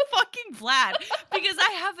 it's fucking Vlad. Because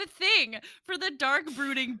I have a thing for the dark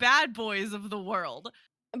brooding bad boys of the world.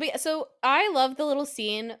 But yeah, so I love the little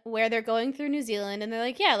scene where they're going through New Zealand and they're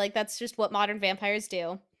like, yeah, like that's just what modern vampires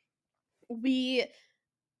do. We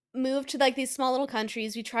move to like these small little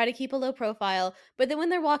countries, we try to keep a low profile, but then when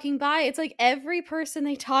they're walking by, it's like every person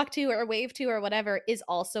they talk to or wave to or whatever is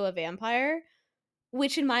also a vampire,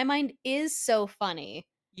 which in my mind is so funny.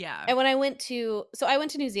 Yeah. And when I went to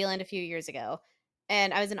New Zealand a few years ago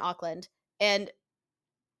and I was in Auckland, and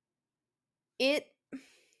it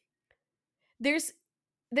there's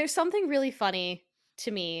something really funny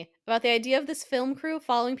to me about the idea of this film crew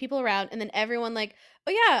following people around and then everyone like,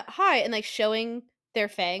 "Oh yeah, hi," and like showing their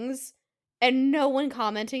fangs and no one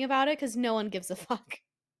commenting about it cuz no one gives a fuck.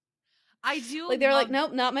 I do Like they're like,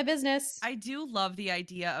 love "Nope, not my business." I do love the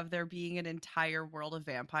idea of there being an entire world of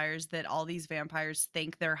vampires that all these vampires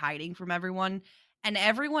think they're hiding from everyone, and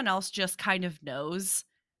everyone else just kind of knows.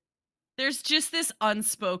 There's just this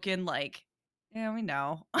unspoken, like, yeah, we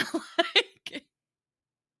know. Like,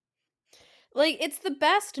 Like it's the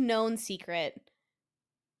best known secret.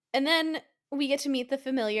 And then we get to meet the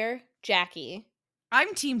familiar, Jackie.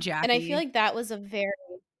 I'm Team And I feel Jackie. like that was a very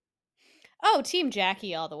team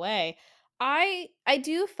Jackie all the way. I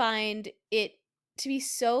do find it to be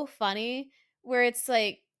so funny where it's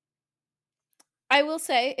like I will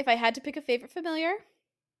say if I had to pick a favorite familiar,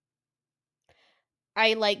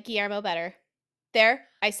 I like Guillermo better. There,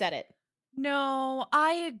 I said it. No,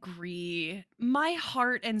 I agree. My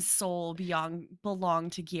heart and soul belong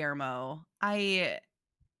to Guillermo. I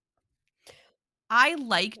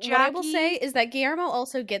like What I will say Jackie. is that Guillermo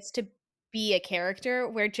also gets to be a character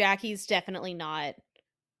where Jackie's definitely not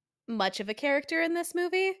much of a character in this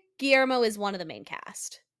movie. Guillermo is one of the main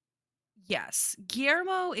cast. Yes,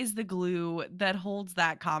 Guillermo is the glue that holds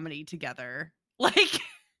that comedy together. Like,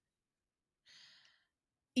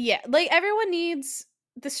 Yeah, like everyone needs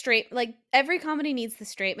the straight like every comedy needs the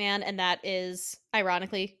straight man and that is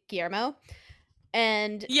ironically Guillermo.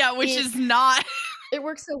 And yeah, which is not. it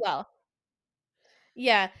works so well.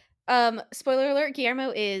 Yeah. Spoiler alert,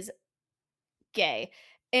 Guillermo is gay.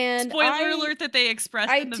 And Spoiler alert that they expressed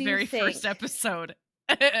I in the do very first think episode.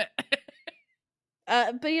 but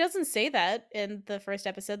he doesn't say that in the first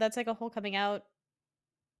episode. That's like a whole coming out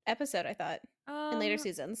episode, I thought, in later Um,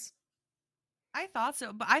 seasons. I thought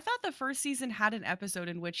so, but I thought the first season had an episode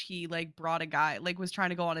in which he like brought a guy, like was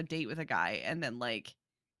trying to go on a date with a guy and then like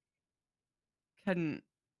couldn't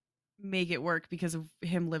make it work because of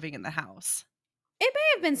him living in the house. It may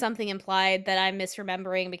have been something implied that I'm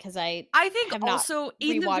misremembering because I I think have not also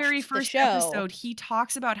in the very rewatched the first show. episode, he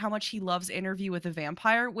talks about how much he loves Interview with a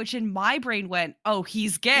Vampire, which in my brain went, "Oh,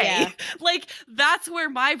 he's gay." Yeah. Like that's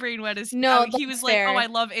where my brain went. Is No, he that's was like, "Oh, fair. I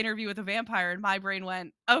love Interview with a Vampire," and my brain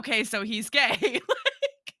went, "Okay, so he's gay."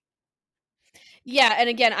 Yeah, and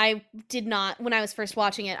again, I did not when I was first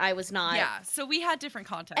watching it, I was not Yeah, so we had different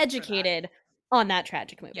context for that. educated on that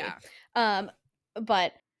tragic movie. Yeah.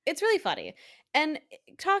 But it's really funny. And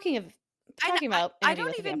talking about I Interview don't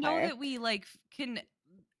with a even know Vampire. that we like can.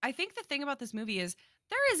 I think the thing about this movie is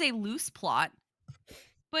there is a loose plot,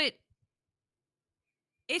 but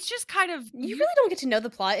it's just kind of You really don't get to know the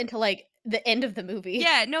plot until like the end of the movie.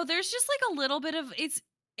 Yeah, no, there's just like a little bit of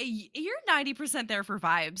you're 90% there for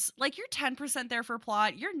vibes. Like you're 10% there for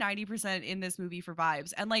plot. You're 90% in this movie for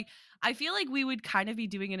vibes. And like I feel like we would kind of be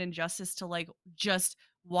doing an injustice to like just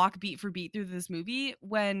walk beat for beat through this movie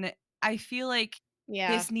when I feel like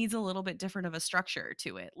Yeah. this needs a little bit different of a structure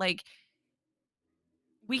to it. Like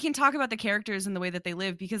we can talk about the characters and the way that they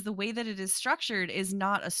live because the way that it is structured is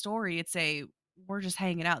not a story. It's a we're just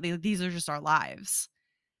hanging out. These are just our lives.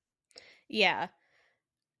 Yeah.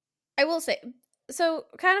 I will say So,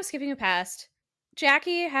 kind of skipping past,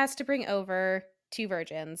 Jackie has to bring over 2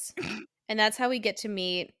 virgins, and that's how we get to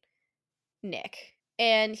meet Nick.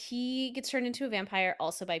 And he gets turned into a vampire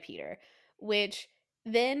also by Peter, which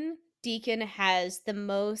then Deacon has the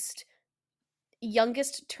most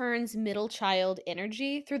youngest turns middle child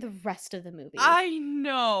energy through the rest of the movie. I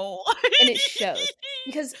know. And it shows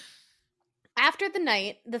because after the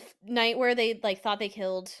night where they like thought they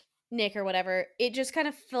killed Nick or whatever, it just kind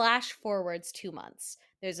of flash forwards 2 months.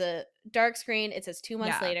 There's a dark screen, it says 2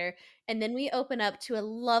 months Yeah. later, and then we open up to a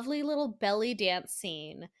lovely little belly dance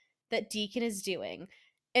scene that Deacon is doing.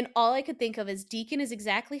 And all I could think of is Deacon is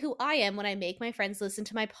exactly who I am when I make my friends listen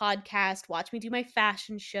to my podcast, watch me do my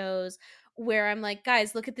fashion shows, where I'm like,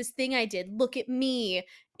 guys, look at this thing I did. Look at me.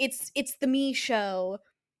 It's the me show.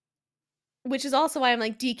 Which is also why I'm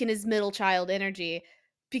like, Deacon is middle child energy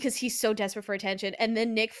because he's so desperate for attention. And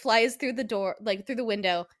then Nick flies through the door, like through the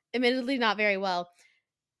window, admittedly not very well.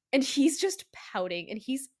 And he's just pouting and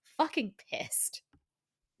he's fucking pissed.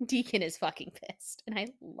 Deacon is fucking pissed. And I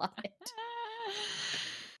love it.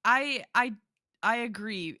 I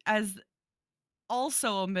agree. As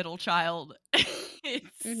also a middle child,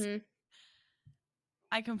 it's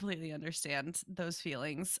I completely understand those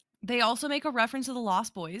feelings. They also make a reference to the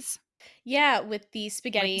Lost Boys. Yeah, with the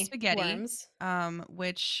spaghetti, worms.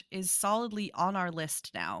 Which is solidly on our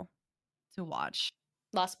list now to watch.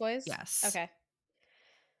 Lost Boys? Yes. Okay.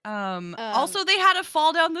 Also they had to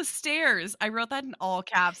fall down the stairs. I wrote that in all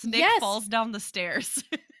caps. Nick falls down the stairs.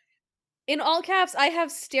 In all caps, I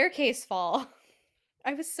have staircase fall.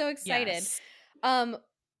 I was so excited. Yes.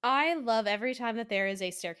 I love every time that there is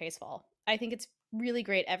a staircase fall. I think it's really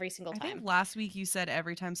great every single time. I think last week you said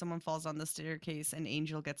every time someone falls on the staircase, an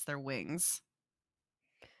angel gets their wings.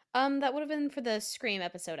 That would have been for the Scream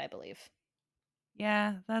episode, I believe.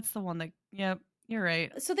 Yeah, that's the one that, yep, you're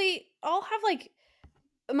right. So they all have like,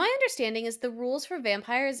 my understanding is the rules for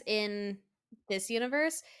vampires in this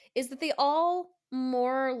universe is that they all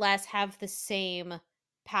more or less have the same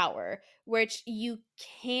power, which you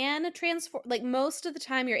can transform, like most of the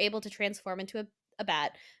time you're able to transform into a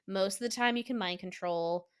bat. Most of the time you can mind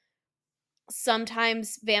control.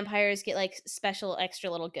 Sometimes vampires get like special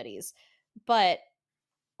extra little goodies. But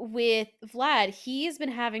with Vlad, he's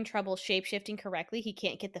been having trouble shapeshifting correctly. He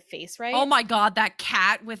can't get the face right. Oh my god, that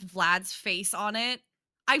cat with Vlad's face on it.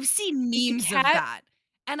 I've seen memes of that,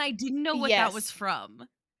 and I didn't know what that was from.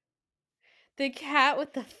 The cat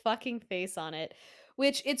with the fucking face on it,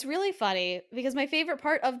 which it's really funny because my favorite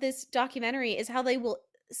part of this documentary is how they will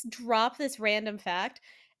drop this random fact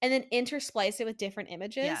and then intersplice it with different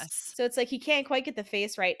images. Yes. So it's like he can't quite get the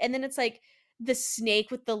face right, and then it's like the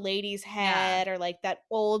snake with the lady's head or like that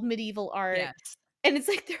old medieval art. Yes. And it's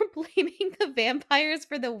like they're blaming the vampires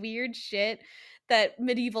for the weird shit that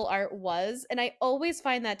medieval art was. And I always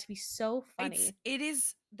find that to be so funny. It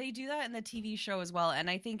is. They do that in the TV show as well. And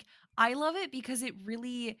I think I love it because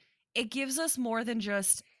it gives us more than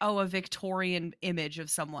just, a Victorian image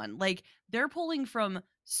of someone. Like they're pulling from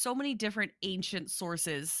so many different ancient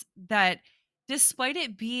sources that despite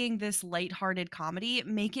it being this lighthearted comedy,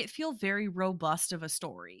 make it feel very robust of a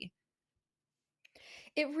story.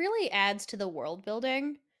 It really adds to the world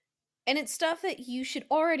building. And it's stuff that you should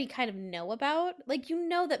already kind of know about. Like, you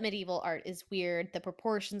know that medieval art is weird. The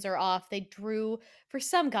proportions are off. They drew, for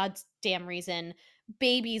some goddamn reason,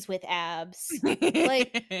 babies with abs.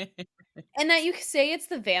 Like, and that you say it's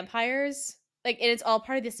the vampires. Like, and it's all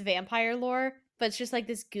part of this vampire lore. But it's just like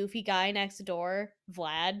this goofy guy next door,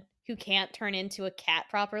 Vlad, who can't turn into a cat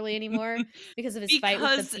properly anymore because of his fight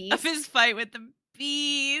with the beast. Of his fight with the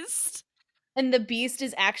beast. And the beast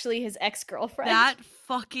is actually his ex-girlfriend.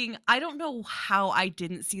 I don't know how I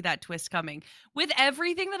didn't see that twist coming. With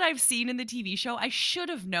everything that I've seen in the TV show, I should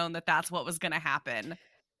have known that that's what was going to happen.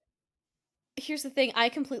 Here's the thing, I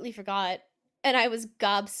completely forgot, and I was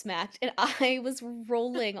gobsmacked, and I was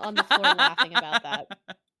rolling on the floor laughing about that.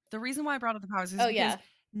 The reason why I brought up the powers is because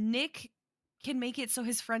Nick can make it so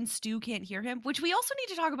his friend Stu can't hear him, which we also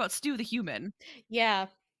need to talk about Stu the human. Yeah.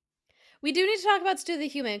 We do need to talk about Stu the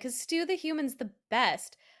human, because Stu the human's the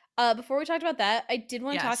best. Before we talked about that, I did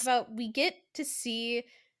want to talk about, we get to see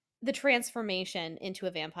the transformation into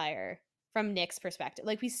a vampire from Nick's perspective.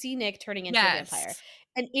 Like, we see Nick turning into a vampire.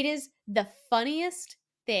 And it is the funniest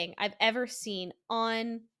thing I've ever seen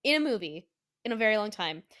in a movie in a very long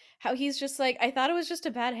time. How he's just like, I thought it was just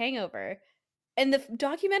a bad hangover. And the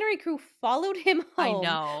documentary crew followed him home. I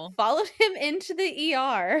know. Followed him into the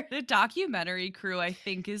ER. The documentary crew, I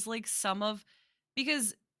think, is like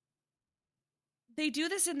because they do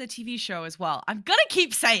this in the TV show as well. I'm gonna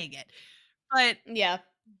keep saying it. But yeah,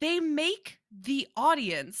 they make the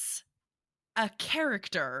audience a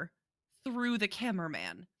character through the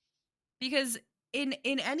cameraman. Because in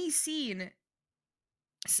any scene,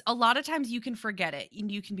 a lot of times you can forget it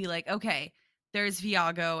and you can be like, okay, there's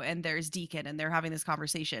Viago and there's Deacon and they're having this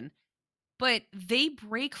conversation. But they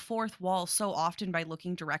break fourth wall so often by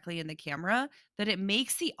looking directly in the camera that it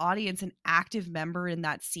makes the audience an active member in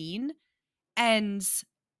that scene. And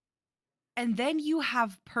then you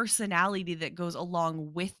have personality that goes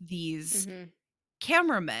along with these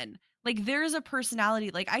cameramen. Like there's a personality.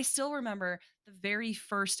 Like I still remember the very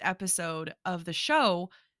first episode of the show.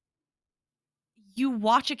 You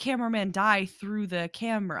watch a cameraman die through the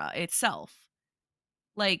camera itself.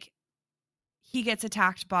 Like he gets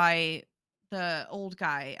attacked by the old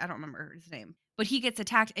guy. I don't remember his name, but he gets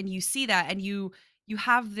attacked and you see that and you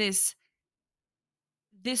have this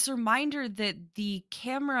reminder that the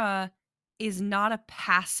camera is not a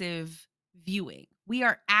passive viewing. We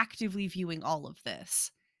are actively viewing all of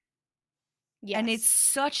this. Yes. And it's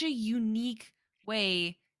such a unique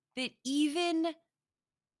way that even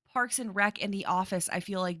Parks and Rec and The Office, I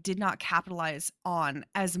feel like, did not capitalize on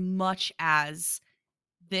as much as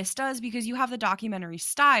this does, because you have the documentary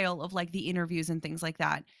style of like the interviews and things like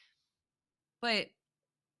that. But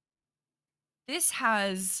this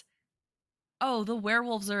has, oh, the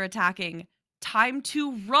werewolves are attacking, time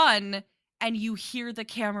to run, and you hear the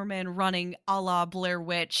cameraman running a la Blair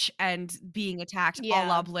Witch and being attacked a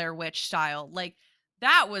la Blair Witch style. Like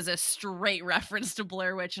that was a straight reference to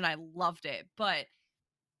Blair Witch and I loved it. But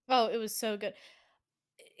oh, it was so good.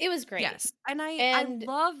 It was great. Yes. And I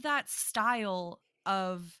love that style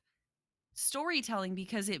of storytelling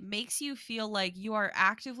because it makes you feel like you are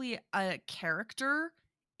actively a character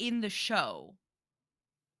in the show.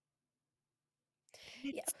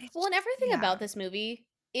 It's well, and everything about this movie,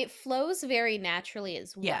 it flows very naturally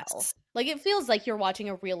as well. Yes. Like it feels like you're watching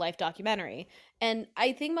a real life documentary. And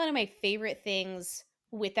I think one of my favorite things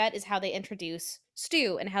with that is how they introduce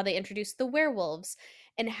Stu and how they introduce the werewolves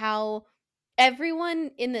and how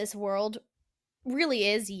everyone in this world really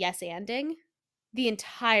is yes-anding the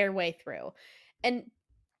entire way through. And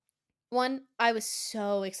one, I was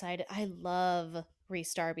so excited. I love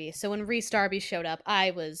Rhys Darby. So when Rhys Darby showed up,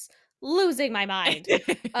 I was losing my mind.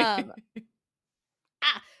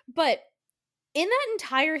 But in that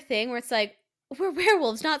entire thing where it's like, we're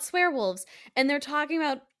werewolves, not swearwolves, and they're talking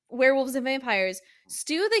about werewolves and vampires,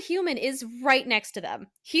 Stu the human is right next to them.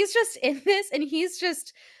 He's just in this, and he's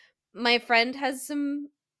just, my friend has some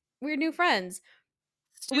weird new friends.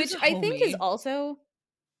 Stu's which I think is also,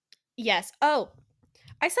 yes. Oh,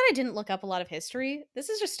 I said I didn't look up a lot of history. This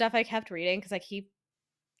is just stuff I kept reading because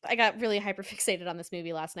I got really hyperfixated on this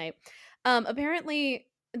movie last night. Apparently,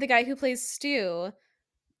 the guy who plays Stu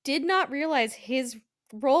did not realize his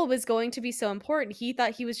role was going to be so important. He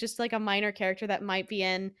thought he was just like a minor character that might be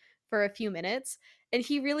in for a few minutes. And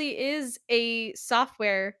he really is a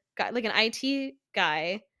software guy, like an IT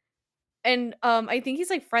guy. And I think he's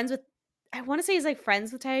like friends with, I want to say he's like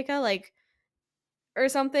friends with Taika, like, or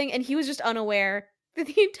something. And he was just unaware that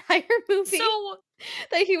the entire movie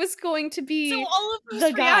that he was going to be. So all of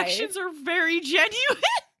those reactions are very genuine.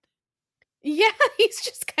 Yeah, he's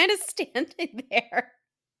just kind of standing there.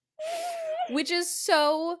 Which is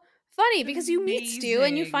so funny because you meet Stu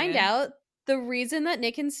and you find out the reason that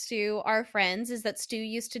Nick and Stu are friends is that Stu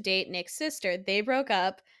used to date Nick's sister. They broke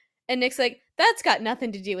up and Nick's like, that's got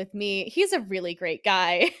nothing to do with me. He's a really great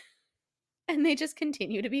guy. And they just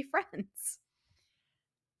continue to be friends.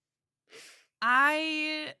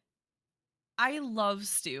 I love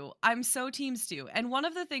Stu. I'm so team Stu. And one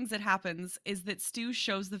of the things that happens is that Stu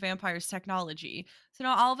shows the vampires technology. So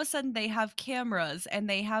now all of a sudden they have cameras and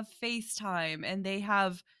they have FaceTime and they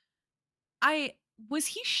have, was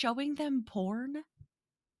he showing them porn?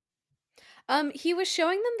 He was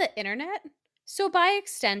showing them the internet. So by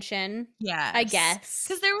extension, yes, I guess.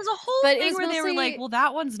 Because there was a whole thing where they were like, well,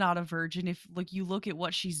 that one's not a virgin if like you look at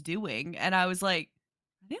what she's doing. And I was like,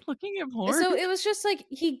 are they looking at porn? So it was just like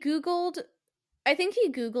he Googled, I think he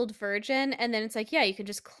Googled virgin, and then it's like, yeah, you can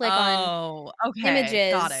just click on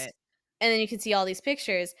images. Got it. And then you can see all these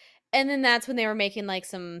pictures. And then that's when they were making like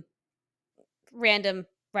some random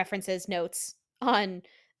references, notes on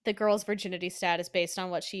the girl's virginity status based on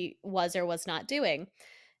what she was or was not doing.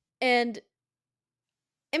 And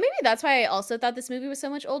maybe that's why I also thought this movie was so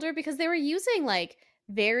much older, because they were using like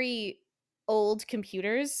very old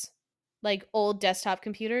computers, like old desktop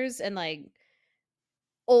computers, and like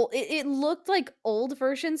old, it looked like old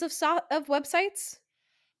versions of websites.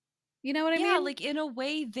 You know what I mean? Yeah, like in a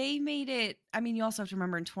way they made it, I mean, you also have to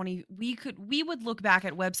remember we would look back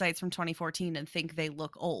at websites from 2014 and think they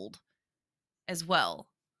look old as well.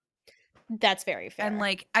 That's very fair. And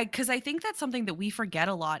like because I think that's something that we forget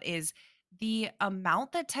a lot is the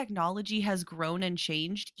amount that technology has grown and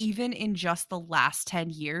changed even in just the last 10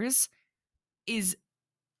 years is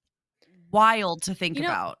wild to think You know,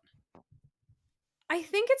 about. I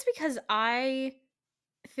think it's because I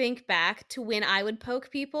think back to when I would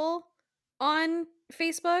poke people on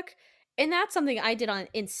Facebook, and that's something I did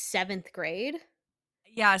in 7th grade.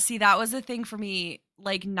 Yeah, see, that was a thing for me,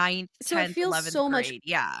 like, ninth, So it 10th, feels 11th so much grade,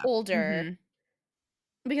 yeah. older Mhm.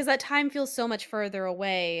 because that time feels so much further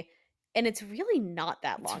away, and it's really not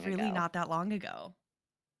that It's long really ago. not that long ago.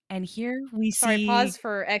 And here we Sorry, see pause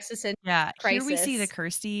for existential here we see the crisis.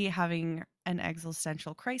 Kirsty having an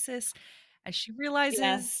existential crisis as she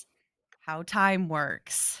Yeah. realizes how time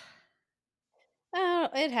works. Oh,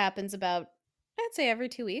 it happens about, I'd say, every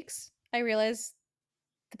 2 weeks. I realize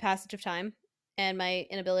the passage of time and my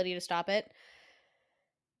inability to stop it.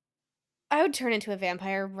 I would turn into a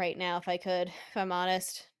vampire right now if I could, if I'm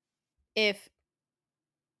honest. If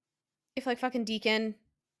like fucking Deacon,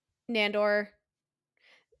 Nandor,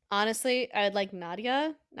 honestly, I'd like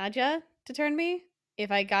Nadia to turn me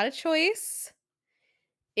if I got a choice.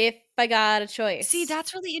 If I got a See, choice.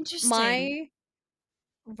 that's really interesting. My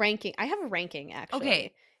ranking, I have a ranking Okay.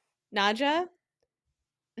 actually. Nadia,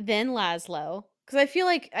 then Laszlo, because I feel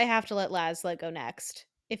like I have to let Laszlo go next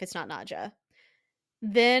if it's not Nadia.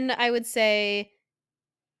 Then I would say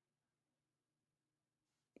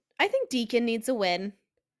I think Deacon needs a win.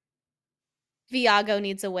 Viago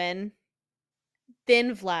needs a win.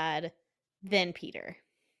 Then Vlad. Then Peter.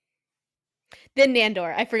 Then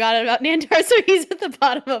Nandor. I forgot about Nandor, so he's at the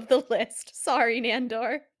bottom of the list. Sorry,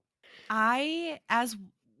 Nandor. I as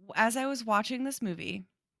I was watching this movie,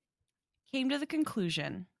 came to the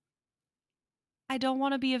conclusion, I don't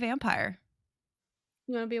wanna be a vampire.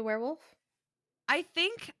 You want to be a werewolf? I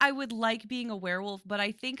think I would like being a werewolf, but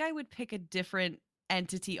I think I would pick a different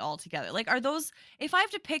entity altogether. Like, are those if I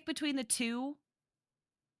have to pick between the 2,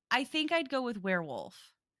 I think I'd go with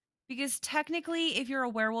werewolf. Because technically, if you're a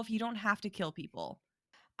werewolf, you don't have to kill people,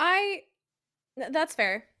 I. That's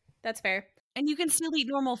fair. That's fair. and you can still eat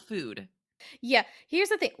normal food. Yeah, here's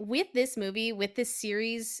the thing with this movie, with this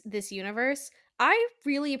series, this universe, I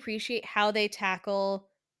really appreciate how they tackle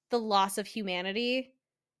the loss of humanity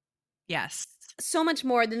Yes. so much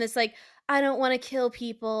more than this, like, I don't want to kill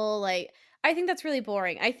people. Like, I think that's really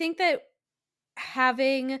boring. I think that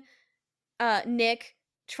having Nick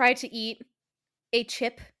try to eat a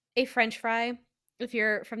chip, a French fry, if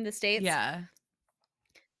you're from the States, Yeah.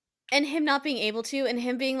 and him not being able to, and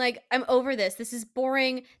him being like, I'm over this. This is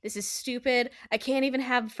boring. This is stupid. I can't even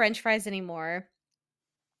have French fries anymore.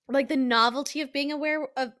 Like the novelty of being a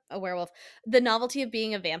werewolf, the novelty of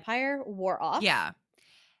being a vampire wore off. Yeah.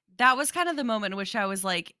 That was kind of the moment in which I was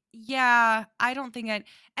like, "Yeah, I don't think I'd"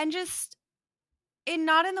 and just and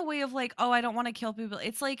not in the way of like, "Oh, I don't wanna kill people."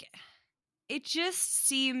 It's like, it just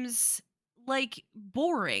seems, like,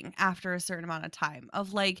 boring after a certain amount of time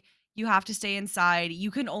of, like, you have to stay inside,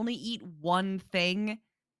 you can only eat one thing,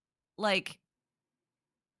 like,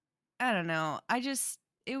 I don't know,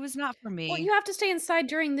 it was not for Well, me. you have to stay inside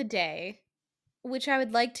during the day, which I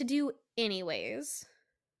would like to do anyways.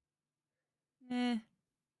 Eh.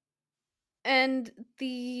 And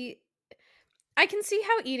I can see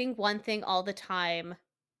how eating one thing all the time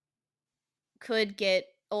could get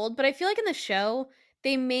old, but I feel like in the show,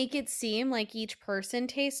 they make it seem like each person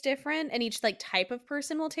tastes different and each like type of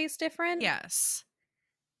person will taste different. Yes.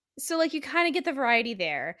 So like you kind of get the variety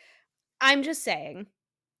there. I'm just saying.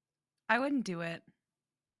 I wouldn't do it.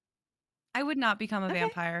 I would not become a Okay.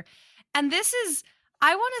 vampire. And this is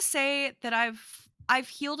I wanna say that I've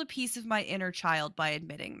healed a piece of my inner child by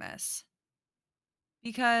admitting this.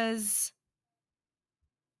 Because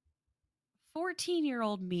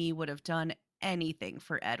 14-year-old me would have done anything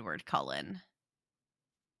for Edward Cullen.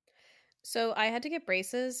 So I had to get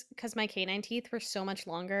braces because my canine teeth were so much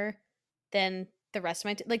longer than the rest of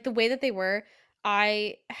my teeth. Like the way that they were,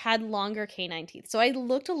 I had longer canine teeth. So I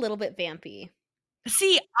looked a little bit vampy.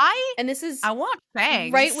 See, I And this is I want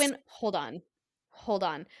right fangs. when hold on. Hold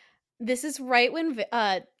on. This is right when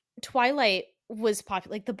Twilight was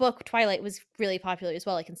popular. Like the book Twilight was really popular as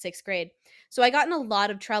well, like in 6th grade. So I got in a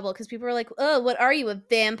lot of trouble because people were like, "Oh, what are you, a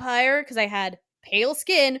vampire?" Because I had pale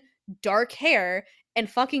skin, dark hair, and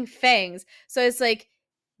fucking fangs. So it's like,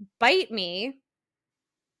 bite me.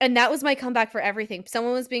 And that was my comeback for everything.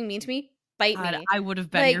 Someone was being mean to me, bite God, me. I would have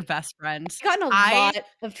been your Like, best friend. I got in a I lot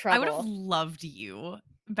of I would have trouble. loved you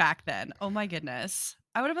back then. Oh my goodness.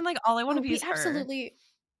 I would have been like, all I want Oh, to be we is her. absolutely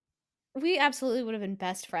we absolutely would have been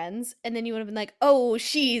best friends, and then you would have been like, "Oh,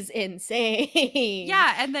 she's insane."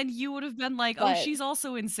 Yeah, and then you would have been like, "Oh, But she's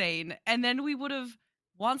also insane." And then we would have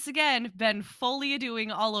once again been fully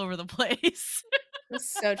doing all over the place. it's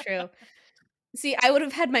so true. See, I would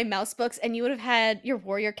have had my mouse books, and you would have had your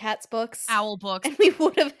warrior cats books, Owl books. and we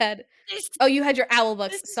would have had This oh, you had your owl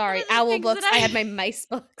books, this is one sorry, of the owl things that books, I had my mice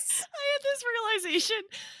books. I had this realization.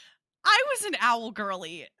 I was an owl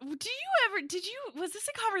girly. Was this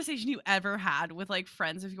a conversation you ever had with, like,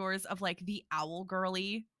 friends of yours of, like, the owl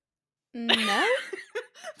girly? No?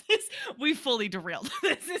 This we fully derailed.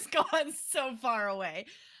 This has gone so far away.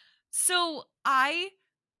 So, I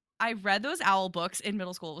read those owl books in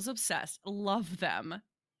middle school, was obsessed, loved them.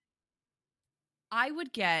 I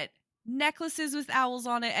would get necklaces with owls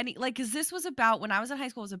on it, any like, 'cause this was about when I was in high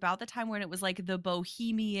school, it was about the time when it was, like, the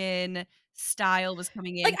bohemian style was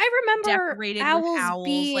coming Like, in, I remember decorated with owls owls,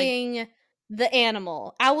 like, being the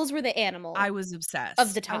animal. Owls were the I animal was of the obsessed. I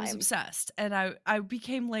was time. obsessed, and I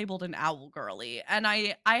became labeled an owl girly, and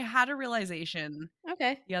I had a realization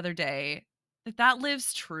Okay, the other day that that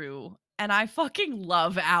lives true, and I fucking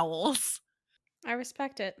love owls. I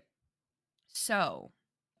respect it. So,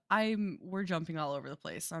 we're jumping all over the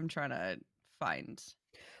place, so I'm trying to find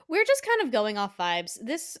We're just kind of going off vibes.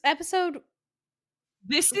 This episode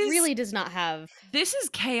this is really does not have this is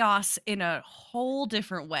chaos in a whole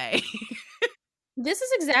different way. this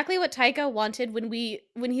is exactly what Taika wanted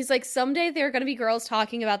when he's like, "Someday there are gonna be girls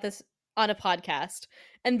talking about this on a podcast,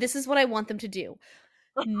 and this is what I want them to do.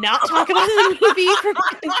 Not talk about the movie for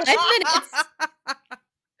 5 minutes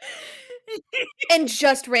and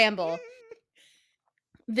just ramble."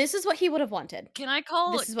 This is what he would have wanted.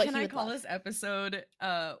 This is what Can he I would call love. this episode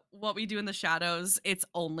What We Do in the Shadows? It's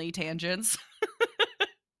only tangents.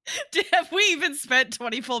 Have we even spent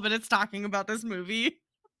 20 full minutes talking about this movie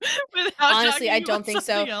without Honestly, I talking don't about think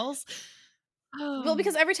something so. else? Well,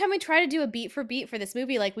 because every time we try to do a beat for beat for this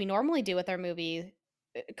movie like we normally do with our movie,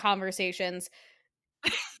 conversations,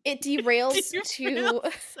 it derails Derailed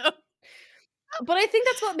to so but I think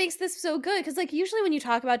that's what makes this so good because, like, usually when you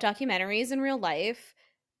talk about documentaries in real life,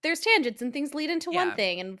 there's tangents and things lead into one yeah.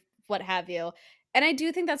 thing and what have you, and I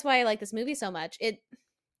do think that's why I like this movie so much. It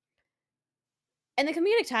and the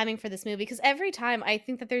comedic timing for this movie because every time I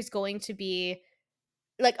think that there's going to be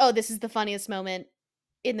like, "Oh, this is the funniest moment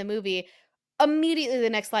in the movie," immediately the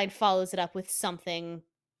next line follows it up with something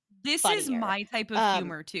This is funnier. my type of Um,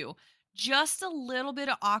 humor too. Just a little bit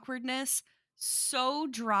of awkwardness, so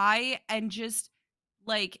dry and just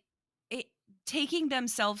like it taking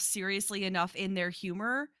themselves seriously enough in their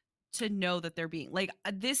humor to know that they're being like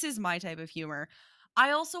this is my type of humor.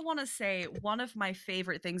 I also want to say one of my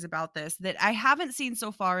favorite things about this that I haven't seen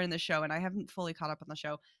so far in the show and I haven't fully caught up on the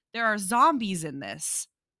show. There are zombies in this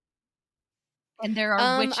and there are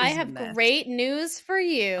I witches have in this. great news for Oh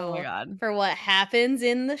my you god. for what happens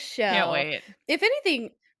in the Can't show. wait. If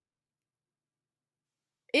anything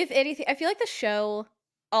if anything, I feel like the show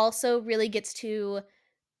also really gets to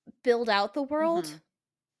build out the world Mhm.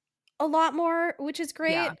 a lot more, which is Yeah.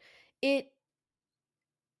 great. It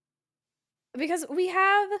because we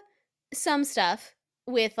have some stuff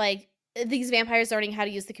with, like, these vampires learning how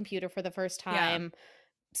to use the computer for the first Yeah. time.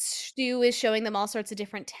 Stu is showing them all sorts of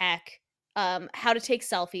different tech, how to take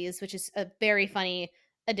selfies, which is a very funny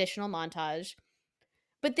additional montage.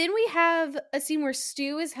 But then we have a scene where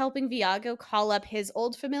Stu is helping Viago call up his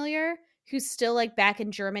old familiar, who's still, like, back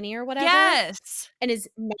in Germany or whatever, Yes. and is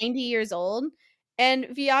 90 years old. And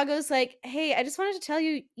Viago's like, "Hey, I just wanted to tell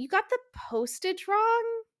you, you got the postage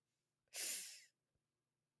wrong."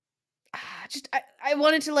 Just I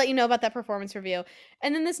wanted to let you know about that performance review.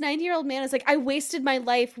 And then this 90-year-old man is like, "I wasted my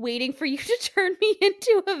life waiting for you to turn me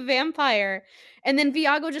into a vampire." And then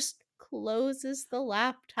Viago just closes the And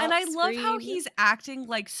laptop I love how screen. he's acting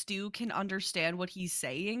like Stu can understand what he's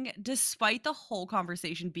saying despite the whole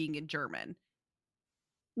conversation being in German.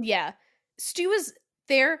 Yeah. Stu is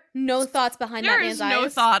there, no thoughts behind that There man's is no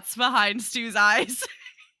eyes. thoughts behind Stu's eyes.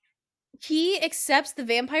 He accepts the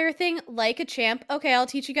vampire thing like a champ. "Okay, I'll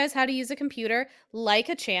teach you guys how to use a computer like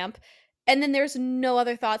a champ." And then there's no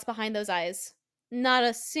other thoughts behind those eyes. Not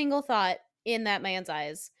a single thought in that man's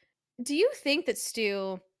eyes. Do you think that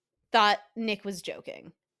Stu thought Nick was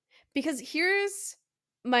joking? Because here's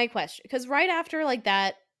my question. Because right after like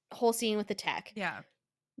that whole scene with the tech, Yeah.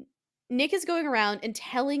 Nick is going around and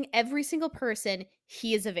telling every single person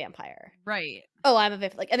he is a vampire. Right. "Oh, I'm a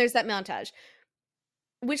vampire." Like, and there's that montage,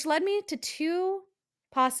 which led me to two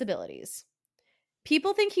possibilities.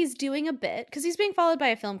 People think he's doing a bit because he's being followed by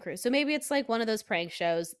a film crew. So maybe it's like one of those prank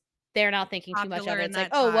shows. They're not thinking too much of Popular it. in It's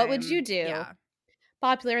like, that "Oh, what would you time. do?" Yeah.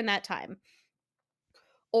 Popular in that time.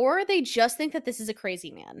 or they just think that this is a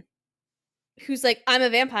crazy man who's like, I'm a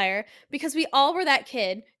vampire, because we all were that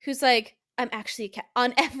kid who's like, I'm actually a cat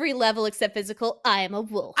on every level except physical. I am a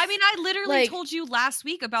wolf. I mean, I literally Like, told you last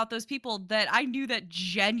week about those people that I knew that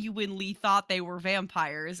genuinely thought they were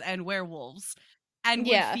vampires and werewolves and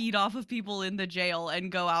would yeah, feed off of people in the jail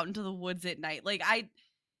and go out into the woods at night.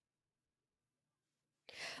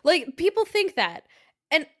 like people think that,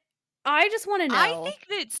 and I just want to I know: think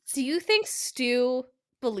that do you think Stu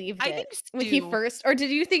believed I think it when he Stu first, or did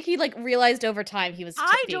you think he like realized over time he was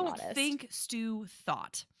I being don't honest? think Stu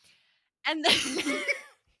thought. And then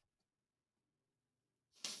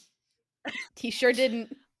He sure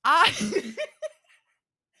didn't. I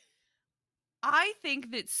I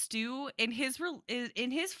think that Stu in his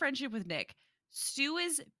friendship with Nick, Stu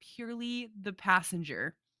is purely the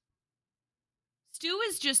passenger. Stu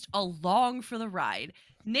is just along for the ride.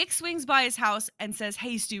 Nick swings by his house and says,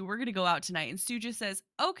 "Hey Stu, we're going to go out tonight." And Stu just says,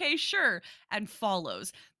 "Okay, sure," and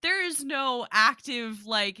follows. There is no active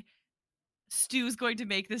like Stu's going to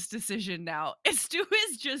make this decision now. Stu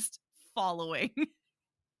is just following.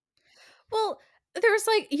 Well, there's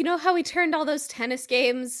like, you know how we turned all those tennis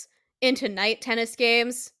games into night tennis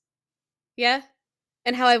games? Yeah?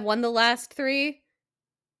 And how I won the last 3?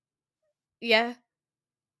 Yeah.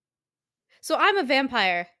 So I'm a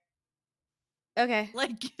vampire. Okay.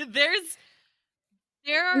 Like there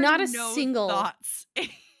are Not a no single. thoughts.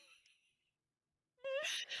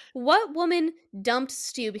 What woman dumped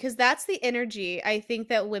Stu? Because that's the energy I think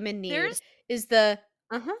that women need, There's is the,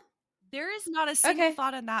 uh-huh, there is not a single okay.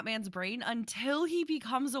 thought in that man's brain until he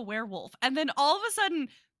becomes a werewolf. And then all of a sudden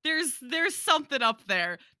there's something up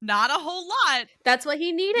there. Not a whole lot. That's what he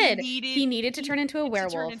He needed. needed He needed to he turn into a needed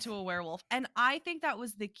to turn into werewolf. a werewolf. And I think that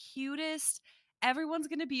was the cutest. Everyone's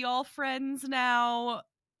going to be all friends now.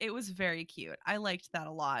 It was very cute. I liked that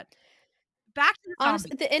a lot. Back to the Honestly,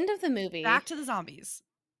 zombies. at the end of the movie, Back to the zombies.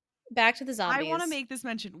 back to the I want to zombies. make this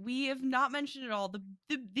mention. We have not mentioned it all.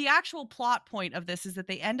 The actual plot point of this is that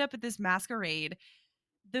they end up at this masquerade.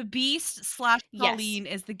 The Beast slash Yes. Colleen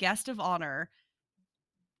is the guest of honor.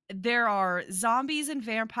 There are zombies and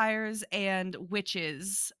vampires and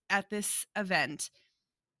witches at this event.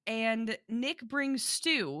 And Nick brings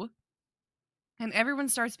Stu, and everyone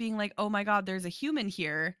starts being like, "Oh my god, there's a human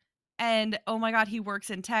here." And oh my god, he works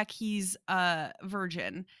in tech. He's a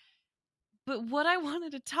virgin. But what I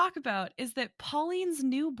wanted to talk about is that Pauline's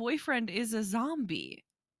new boyfriend is a zombie.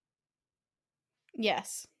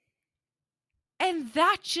 Yes. And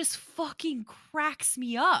that just fucking cracks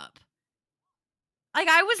me up. Like,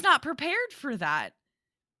 I was not prepared for that.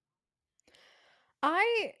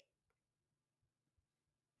 I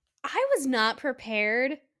I was not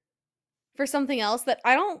prepared for something else that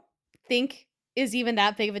I don't think is even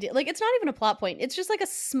that big of a deal. Like, it's not even a plot point. It's just like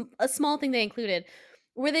a small thing they included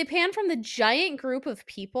where they pan from the giant group of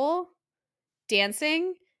people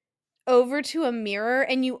dancing over to a mirror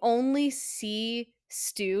and you only see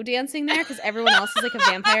Stu dancing there because everyone else is like a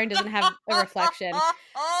vampire and doesn't have a reflection.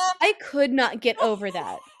 I could not get over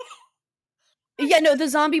that. Yeah, no, the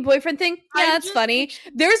zombie boyfriend thing. Yeah, I'm that's just funny.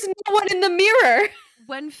 picturing There's no one in the mirror.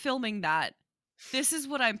 when filming that, this is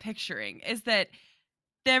what I'm picturing is that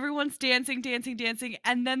everyone's dancing, dancing, dancing,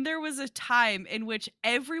 and then there was a time in which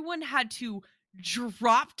everyone had to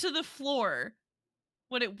drop to the floor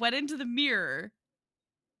when it went into the mirror,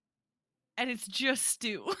 and it's just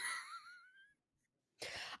Stu.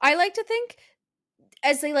 I like to think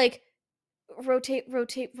as they like rotate,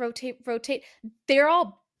 rotate, rotate, rotate, they're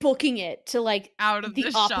all booking it to like Out of the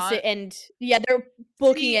the shot. opposite end. Yeah, they're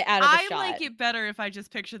booking See, it out of the I shot. like it better if I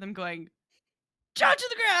just picture them going, "Down to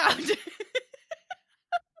the ground!"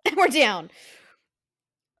 And we're down.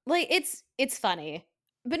 Like it's funny.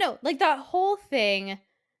 But no, like that whole thing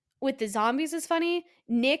with the zombies is funny.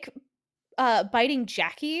 Nick biting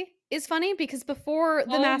Jackie is funny because before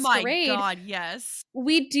the Oh my masquerade, god, yes.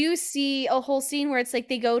 we do see a whole scene where it's like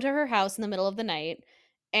they go to her house in the middle of the night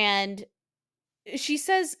and she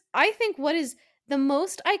says, I think what is the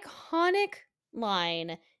most iconic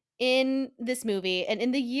line in this movie and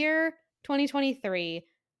in the year 2023,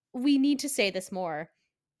 we need to say this more.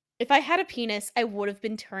 If I had a penis, I would have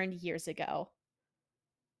been turned years ago.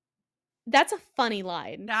 That's a funny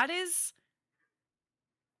line That is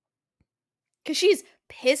because she's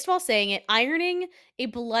pissed while saying it, ironing a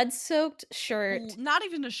blood soaked shirt not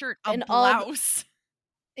even a shirt, a and all of, blouse.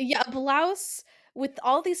 yeah, a blouse with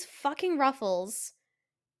all these fucking ruffles.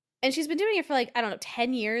 And she's been doing it for like, I don't know,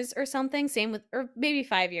 10 years or something. Same with, or maybe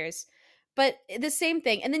 5 years. But the same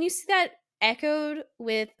thing. And then you see that echoed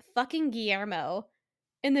with fucking Guillermo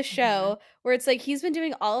in the Mhm. show, where it's like he's been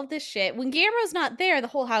doing all of this shit. When Guillermo's not there, the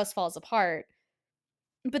whole house falls apart.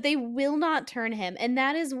 but they will not turn him, and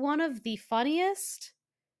that is one of the funniest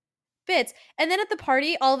bits. And then at the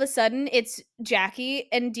party, all of a sudden, it's Jackie,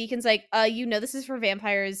 and Deacon's like, you know this is for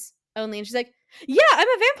vampires only," and she's like, "Yeah, I'm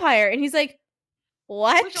a vampire," and he's like, Which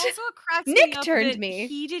 "What?" also cracks me Nick up turned that me.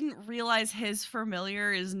 he didn't realize his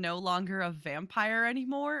familiar is no longer a vampire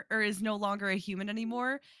anymore, or is no longer a human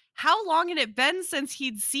anymore. How long had it been since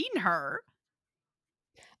he'd seen her?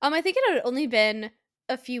 I think it had only been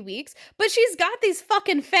a few weeks, but she's got these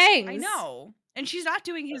fucking I fangs. know. And she's not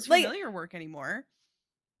doing his Like, familiar work anymore.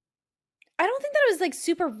 I don't think that it was like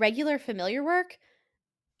super regular familiar work,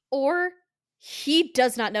 or he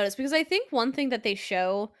does not notice, because I think one thing that they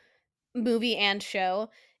show, movie and show,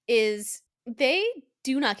 is they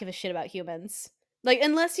do not give a shit about humans. Like,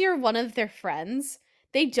 unless you're one of their friends,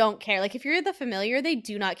 they don't care. Like, if you're the familiar, they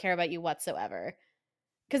do not care about you whatsoever.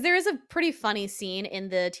 Because there is a pretty funny scene in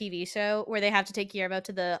the TV show where they have to take Guillermo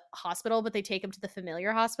to the hospital, but they take him to the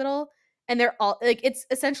familiar hospital, and they're all like, it's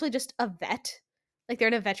essentially just a vet. Like, they're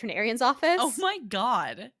in a veterinarian's Oh office, my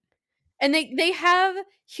god. and they have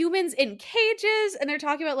humans in cages, and they're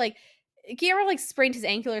talking about like Guillermo like sprained his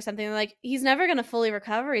ankle or something. They're like, he's never gonna fully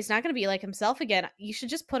recover. He's not gonna be like himself again. You should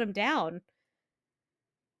just put him down.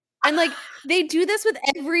 And like they do this with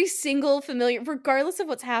every single familiar, regardless of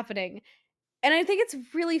what's happening. And I think it's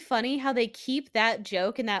really funny how they keep that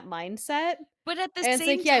joke and that mindset. But And it's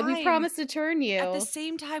like, yeah, we promise to turn at the you.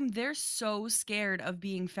 same time, they're so scared of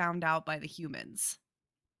being found out by the humans.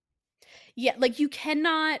 Yeah, like you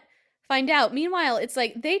cannot find out. Meanwhile, it's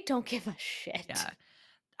like they don't give a shit. Yeah.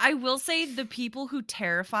 I will say the people who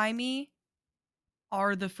terrify me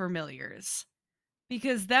are the familiars.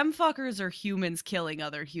 Because them fuckers are humans killing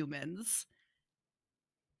other humans.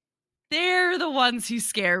 They're the ones who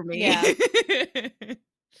scare me. Yeah.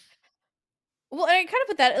 Well, and I kind of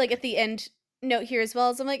put that like at the end note here as well.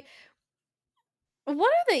 As I'm like, what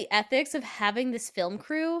are the ethics of having this film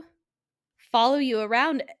crew follow you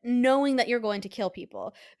around knowing that you're going to kill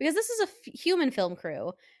people? Because this is a human film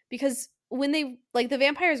crew. Because when they like the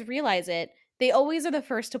vampires realize it, they always are the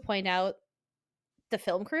first to point out the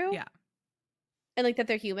film crew Yeah. and like that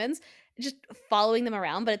they're humans, just following them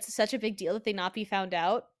around. But it's such a big deal that they not be found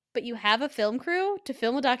out. But you have a film crew to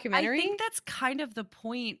film a I documentary. think that's kind of the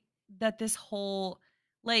point that this whole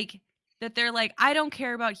like that they're like, I don't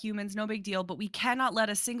care about humans, no big deal, but we cannot let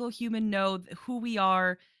a single human know who we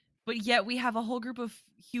are. But yet we have a whole group of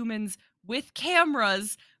humans with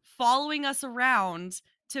cameras following us around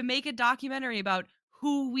to make a documentary about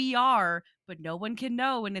who we are, but no one can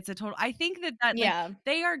know. And it's a total, I think that like Yeah.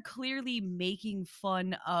 they are clearly making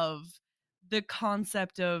fun of the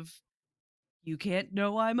concept of you can't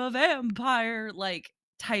know I'm a vampire, like,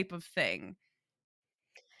 type of thing.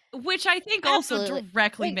 Which I think also Absolutely.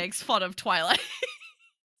 directly Like, makes fun of Twilight.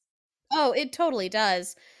 oh, it totally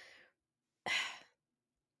does.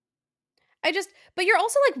 But you're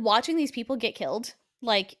also like watching these people get killed,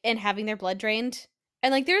 like, and having their blood drained.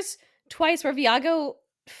 And like there's twice where Viago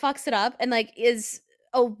fucks it up and like is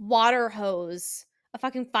a water hose, a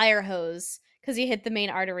fucking fire hose, because he hit the main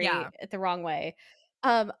artery Yeah. the wrong way.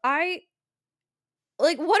 I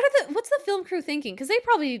like what's the film crew thinking? Because they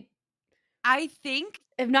probably I think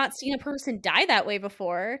have not seen a person die that way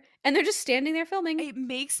before, and they're just standing there filming. it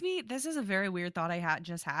makes me this is a very weird thought I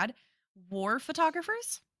had. War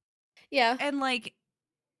photographers? Yeah. And, like,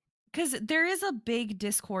 because there is a big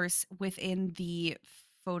discourse within the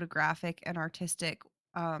photographic and artistic,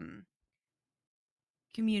 um,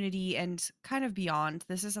 community and kind of beyond.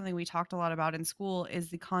 This is something we talked a lot about in school is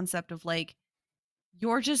the concept of, like,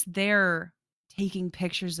 you're just there taking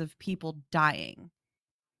pictures of people dying.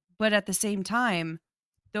 But at the same time,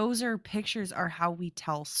 those are pictures are how we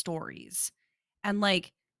tell stories. And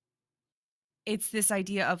like it's this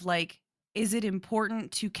idea of like is it important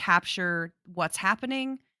to capture what's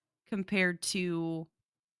happening compared to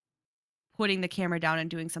putting the camera down and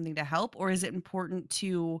doing something to help or is it important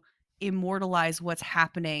to immortalize what's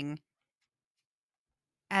happening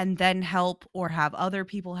and then help or have other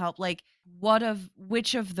people help like what of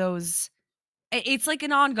which of those it's like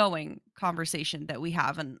an ongoing conversation that we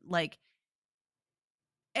have and like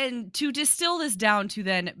and to distill this down to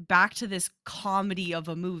then back to this comedy of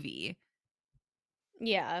a movie,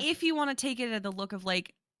 Yeah. if you want to take it at the look of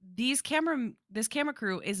like this camera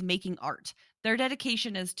crew is making art. Their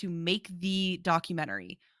dedication is to make the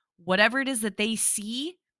documentary. Whatever it is that they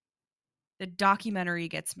see, the documentary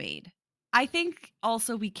gets made. I think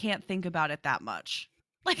also we can't think about it that much.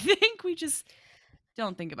 Like, I think we just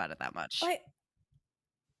don't think about it that much. I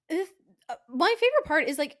if, my favorite part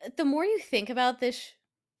is like the more you think about this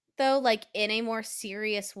though, like in a more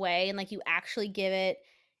serious way, and like you actually give it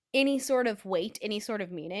any sort of weight, any sort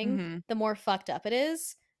of meaning, Mhm. the more fucked up it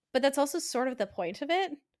is. But that's also sort of the point of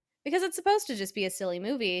it because it's supposed to just be a silly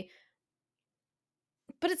movie,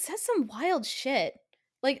 but it says some wild shit.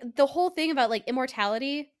 Like the whole thing about like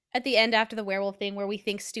immortality at the end after the werewolf thing where we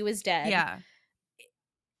think Stu is dead. Yeah.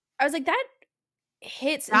 I was like that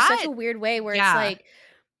hits in such That a weird way where it's yeah. like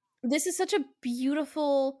this is such a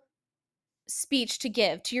beautiful speech to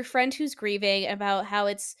give to your friend who's grieving about how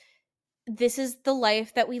it's this is the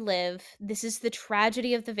life that we live. This is the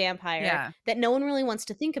tragedy of the vampire Yeah. that no one really wants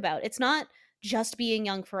to think about. It's not just being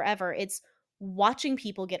young forever, it's watching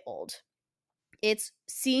people get old. It's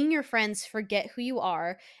seeing your friends forget who you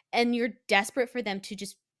are and you're desperate for them to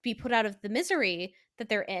just be put out of the misery that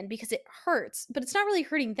they're in because it hurts, but it's not really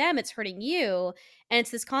hurting them, it's hurting you. And it's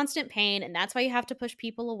this constant pain, and that's why you have to push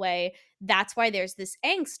people away. That's why there's this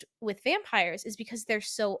angst with vampires, is because they're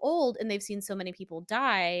so old and they've seen so many people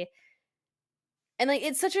die. And like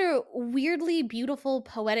it's such a weirdly beautiful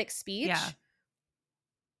poetic Yeah. speech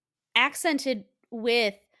accented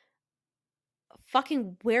with a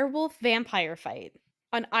fucking werewolf vampire fight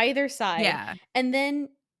on either side. Yeah. And then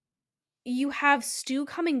you have Stu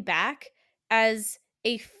coming back as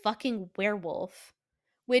a fucking werewolf,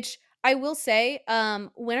 which I will say,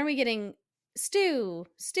 when are we getting Stu,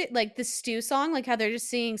 like the Stu song, like how they're just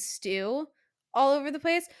singing Stu all over the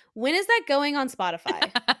place? When is that going on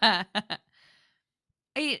Spotify?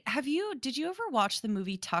 Hey, did you ever watch the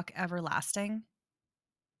movie Tuck Everlasting?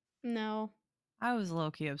 No. I was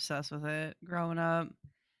low-key obsessed with it growing up.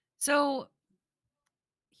 So,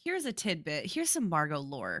 here's a tidbit. Here's some Margot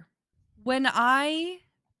lore. When I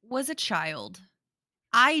was a child,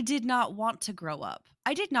 I did not want to grow up.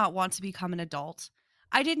 I did not want to become an adult.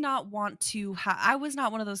 I did not want to I was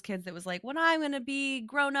not one of those kids that was like, when I'm going to be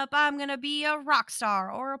grown up, I'm going to be a rock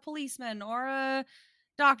star or a policeman or a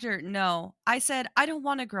doctor. No, I said, I don't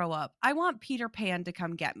want to grow up. I want Peter Pan to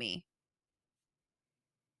come get me.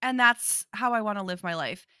 And that's how I want to live my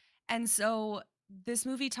life. And so this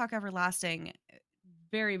movie, Tuck Everlasting,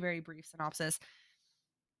 very, very brief synopsis.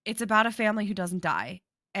 It's about a family who doesn't die.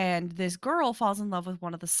 And this girl falls in love with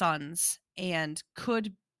one of the sons and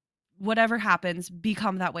could, whatever happens,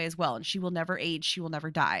 become that way as well. And she will never age. She will never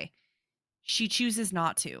die. She chooses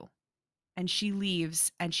not to. And she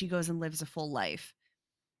leaves and she goes and lives a full life.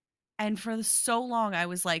 And for so long, I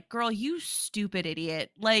was like, girl, you stupid idiot.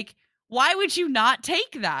 Like, why would you not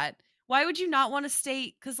take that? Why would you not want to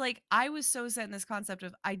stay? Because, like, I was so set in this concept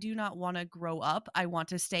of I do not want to grow up. I want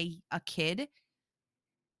to stay a kid.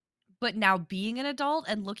 But now being an adult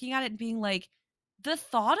and looking at it and being like, the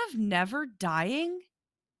thought of never dying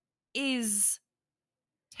is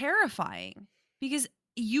terrifying because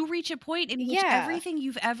you reach a point in which Yeah. everything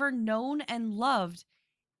you've ever known and loved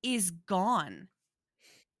is gone.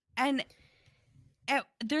 And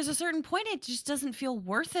there's a certain point it just doesn't feel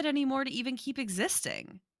worth it anymore to even keep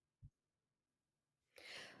existing.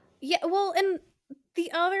 Yeah, well, and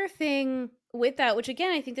the other thing with that, which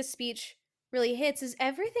again I think this speech really hits, is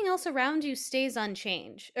everything else around you stays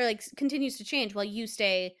unchanged or like continues to change while you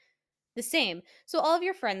stay the same. So all of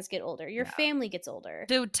your friends get older, your Yeah. family gets older.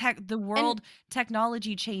 The And world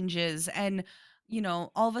technology changes and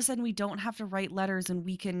all of a sudden we don't have to write letters and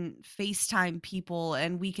we can FaceTime people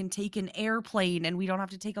and we can take an airplane and we don't have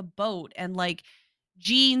to take a boat and like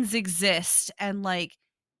genes exist and like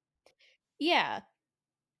yeah.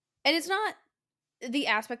 And it's not the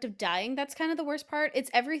aspect of dying that's kind of the worst part.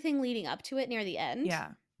 It's everything leading up to it near the end. yeah.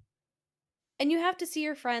 And you have to see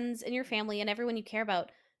your friends and your family and everyone you care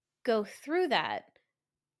about go through that.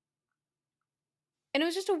 And it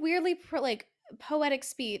was just a weirdly like poetic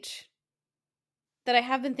speech that I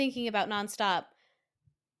have been thinking about nonstop,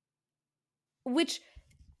 which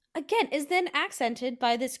again is then accented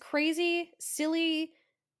by this crazy, silly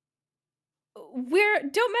we're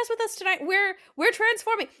don't mess with us tonight. We're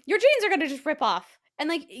transforming. Your jeans are gonna just rip off. And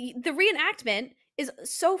like the reenactment is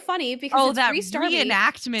so funny because Oh, it's that Rhys Darby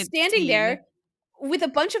reenactment standing scene. there with a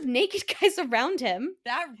bunch of naked guys around him,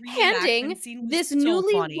 That handing reenactment scene was this so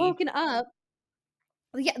newly funny. woken up,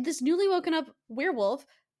 yeah, this newly woken up werewolf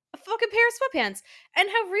a fucking pair of sweatpants. And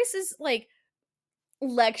how Rhys is like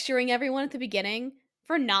lecturing everyone at the beginning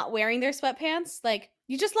for not wearing their sweatpants. Like,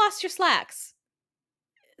 you just lost your slacks.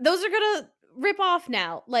 Those are gonna rip off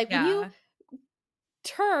now. Like when you Yeah.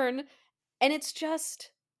 turn and it's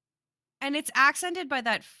just And it's accented by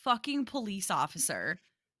that fucking police officer.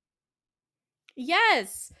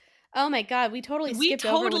 yes. Oh my god, we totally We skipped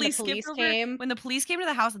over when the totally skipped police over came when the police came to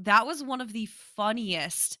the house. That was one of the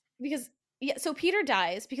funniest. because yeah, so Peter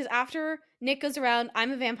dies because after Nick goes around,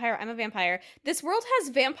 I'm a vampire, I'm a vampire. This world has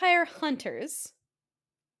vampire hunters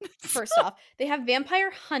First off, they have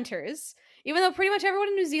vampire hunters. Even though pretty much everyone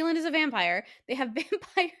in New Zealand is a vampire, they have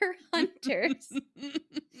vampire hunters.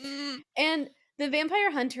 And the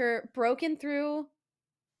vampire hunter broke in through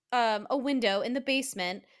a window in the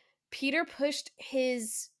basement. Peter pushed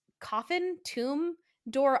his coffin tomb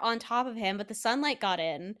door on top of him, but the sunlight got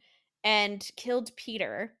in and killed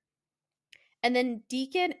Peter. And then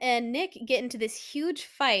Deacon and Nick get into this huge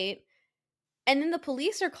fight, and then the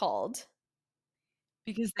police are called.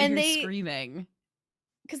 Because they And hear they screaming.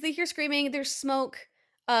 because they hear screaming, there's smoke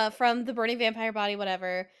from the burning vampire body,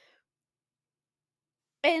 whatever.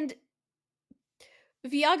 And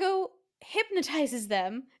Viago hypnotizes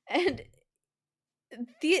them, and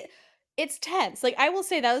the it's tense. Like, I will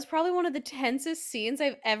say that was probably one of the tensest scenes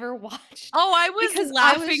I've ever watched Oh, I was because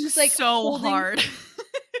I was laughing just, like, so holding hard.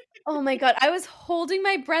 oh my god, I was holding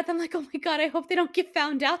my breath. I'm like, "Oh my god, I hope they don't get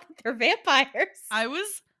found out that they're vampires." I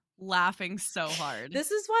was laughing so hard.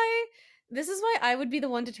 This is why I would be the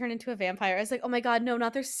one to turn into a vampire. I was like, "Oh my god, no,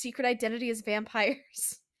 not their secret identity as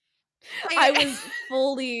vampires." I was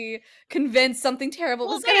fully convinced something terrible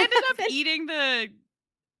Well, was they gonna ended up happen. eating the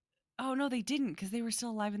Oh, no, they didn't because they were still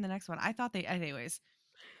alive in the next one. I thought they anyways.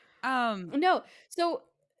 No, so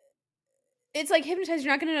it's like hypnotized,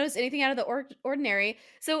 you're not gonna notice anything out of the ordinary.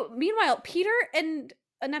 So, meanwhile, Peter and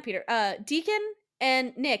not Peter, Deacon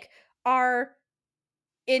and Nick are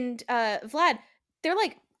in, Vlad, they're,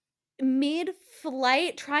 like,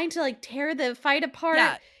 mid-flight trying to, like, tear the fight apart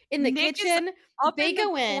Yeah, in the Nick is kitchen. up They in the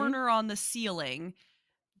go in. corner on the ceiling.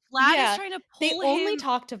 Vlad is Yeah, trying to they pull only him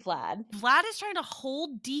talk to Vlad. Vlad is trying to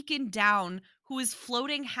hold Deacon down, who is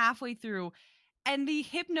floating halfway through, and the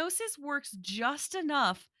hypnosis works just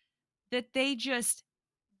enough that they just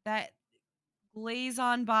that glaze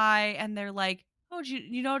on by and they're like, "Oh, did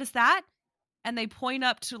you notice that?" And they point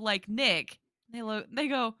up to, like, Nick. They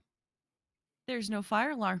go, "There's no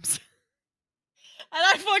fire alarms." And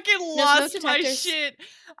I fucking No smoke lost my detectors. shit.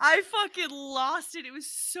 I fucking lost it. It was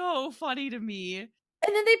so funny to me.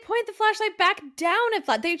 And then they point the flashlight back down at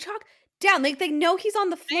Vlad. They talk down. They know he's on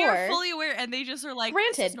the They are floor. fully aware and they just are like, "This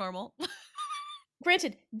is Granted, normal."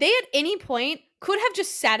 granted, they at any point could have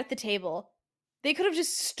just sat at the table. They could have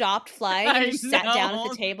just stopped flying and I just sat down at the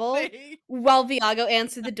know. table while Viago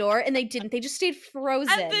answered the door, and they didn't. They just stayed And the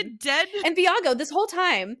frozen. dead And Viago, this whole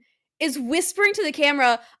time, is whispering to the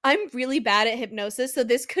camera, "I'm really bad at hypnosis, so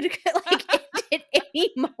this could like end at any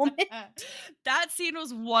moment." That scene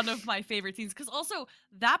was one of my favorite scenes because also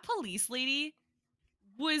that police lady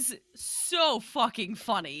was so fucking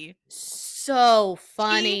funny. So She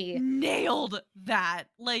funny. nailed that.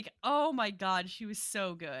 Like, oh my god, she was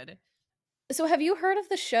so good. So have you heard of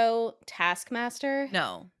the show Taskmaster?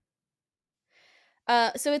 No.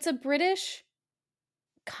 So it's a British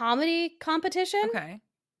comedy competition Okay.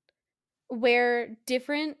 where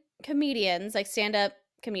different comedians, like stand-up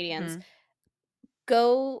comedians, Mhm.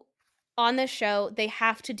 go on this show. They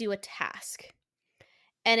have to do a task.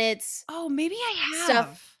 And it's Oh, maybe I stuff.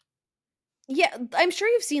 have. Yeah, I'm sure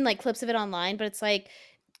you've seen like clips of it online, but it's like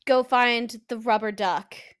go find the rubber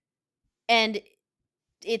duck. And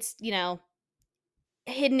it's,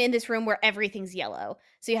 hidden in this room where everything's yellow.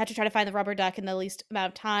 So you have to try to find the rubber duck in the least amount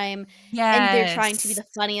of time. And they're trying to be Yes.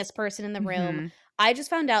 the funniest person in the room. Mhm. I just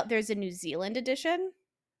found out there's a New Zealand edition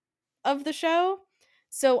of the show.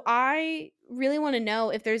 So I really want to know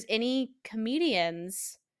if there's any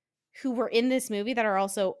comedians who were in this movie that are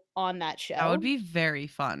also on that That would show. be very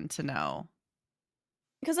fun to know.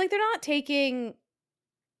 Because like they're not taking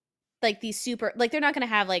like these super like they're not gonna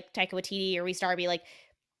have like Taika Waititi or Rhys Darby, like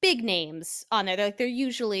big names on there. They're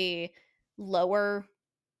usually lower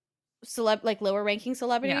lower ranking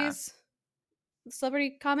Yeah.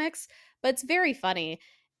 celebrity comics, but it's very funny.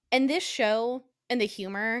 And this show and the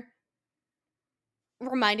humor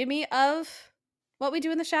reminded me of What We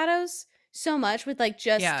Do in the Shadows so much, with like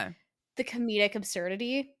just Yeah. the comedic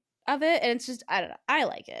absurdity of it, and it's just I don't know, I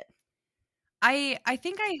like it. I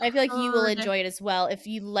think I I feel like you will heard enjoy it as well if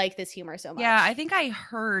you like this humor so much. Yeah, I think I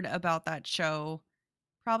heard about that show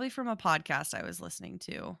probably from a podcast I was listening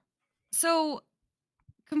to. So,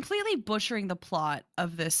 completely butchering the plot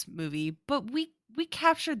of this movie, but we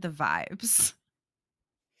captured the vibes.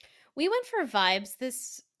 We went for vibes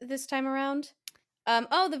this time around.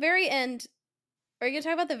 The very end. Are you gonna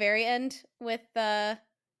talk about the very end with the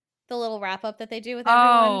little wrap up that they do with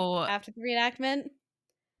everyone Oh, after the reenactment?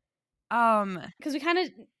 um, Because we kind of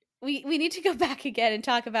we need to go back again and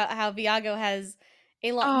talk about how Viago has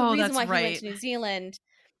a lot. The oh, reason that's why he went right. to New Zealand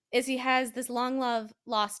is he has this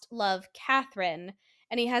lost love, Catherine,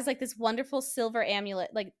 and he has like this wonderful silver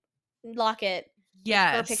amulet, like locket with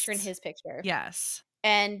her picture and Yes. his picture, Yes.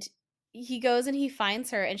 and he goes and he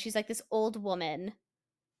finds her, and she's like this old woman,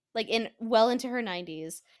 like well into her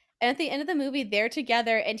 90s. And at the end of the movie, they're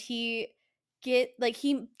together, and he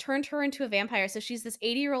turned her into a vampire. So she's this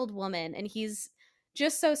 80-year-old woman, and he's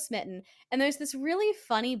just so smitten. And there's this really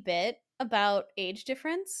funny bit about age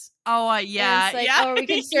difference. Oh, And yeah, it's like, yeah. oh, are we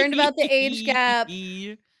concerned about the age gap?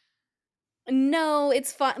 No,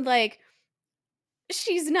 it's fun. Like,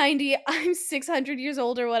 she's 90, I'm 600 years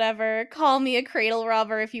old or whatever. Call me a cradle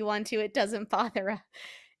robber if you want to. It doesn't bother us.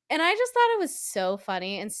 And I just thought it was so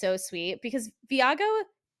funny and so sweet because Viago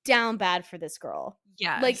down bad for this girl.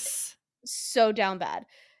 Like, Yes. so down bad.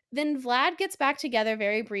 Then Vlad gets back together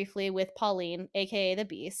very briefly with Pauline, aka the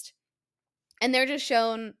Beast, and they're just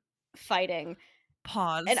shown fighting.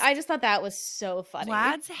 Pause. And I just thought that was so funny.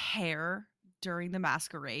 Vlad's hair during the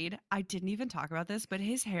masquerade, I didn't even talk about this, but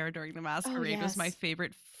his hair during the masquerade was my yes.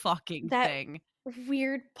 favorite fucking That thing.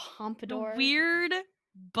 weird The pompadour. weird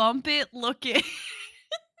bump it looking.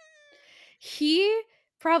 He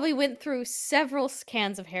probably went through several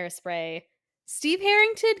cans of hairspray. Steve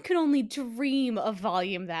Harrington could only dream of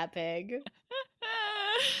volume that big.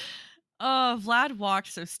 Vlad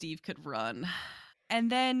walked so Steve could run. And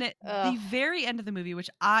then the Ugh. very end of the movie, which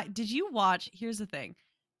did you watch? Here's the thing.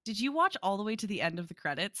 Did you watch all the way to the end of the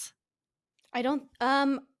credits? I don't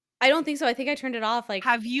think so. I think I turned it off like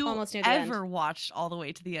Have you almost near the end. ever watched all the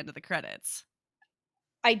way to the end of the credits?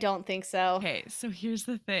 I don't think so. Okay, so here's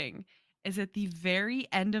the thing. Is at the very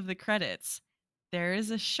end of the credits, there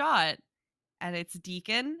is a shot and it's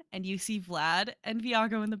Deacon and you see Vlad and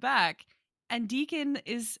Viago in the back. And Deacon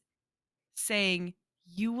is saying,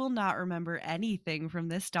 "You will not remember anything from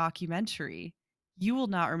this documentary. You will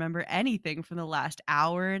not remember anything from the last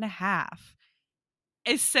hour and a half."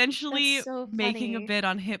 Essentially That's so making a funny. bit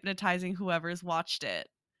on hypnotizing whoever's watched it.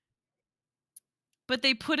 But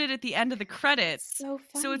they put it at the end of the credits. So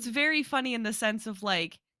funny. So it's very funny in the sense of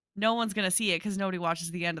like, no one's going to see it because nobody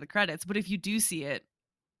watches the end of the credits. But if you do see it,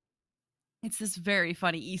 it's this very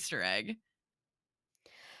funny Easter egg.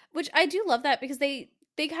 Which I do love that because they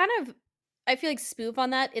kind of, I feel like, spoof on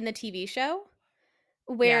that in the TV show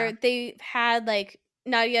where Yeah. they had like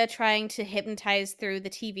Nadia trying to hypnotize through the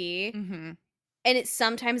TV. Mm-hmm. And it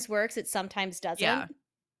sometimes works, it sometimes doesn't. Yeah.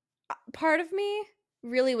 Part of me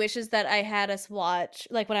really wishes that I had us watch,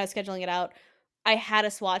 like when I was scheduling it out, I had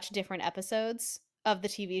us watch different episodes of the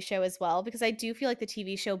TV show as well, because I do feel like the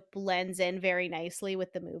TV show blends in very nicely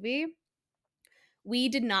with the movie. We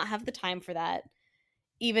did not have the time for that,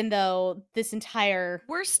 even though this entire...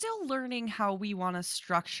 We're still learning how we want to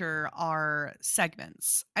structure our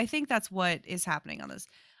segments. I think that's what is happening on this.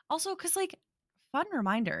 Also, because, like, fun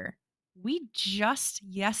reminder, we just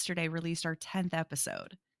yesterday released our 10th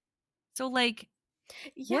episode. So, like,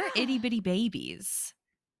 we're itty bitty babies.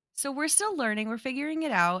 So we're still learning, we're figuring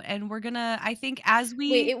it out, and we're gonna, I think, as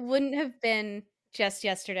we... Wait, it wouldn't have been just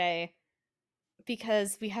yesterday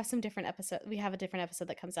because we have some different episode. We have a different episode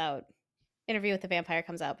that comes out. Interview with the Vampire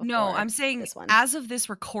comes out before. No, I'm saying this one. as of this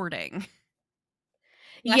recording.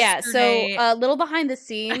 Yeah, so Yesterday- a little behind the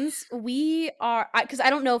scenes, we are, because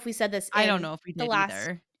I don't know if we said this I in don't know if we the did last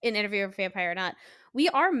either. in Interview with Vampire or not. We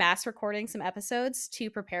are mass recording some episodes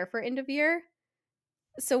to prepare for end of year.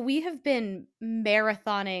 So we have been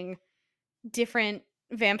marathoning different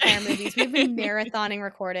vampire movies. We've been marathoning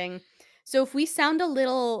recording. So if we sound a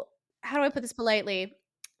little, how do I put this politely?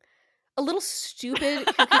 A little stupid,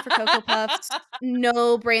 Cuckoo for Cocoa Puffs,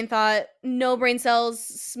 no brain thought, no brain cells,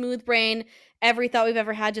 smooth brain, every thought we've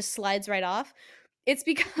ever had just slides right off. It's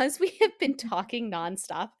because we have been talking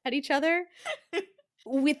nonstop at each other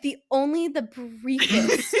with only the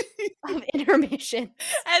briefest of intermission.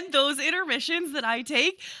 And those intermissions that I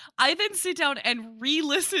take, I then sit down and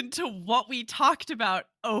re-listen to what we talked about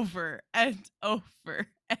over and over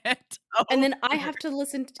and over. And then I have to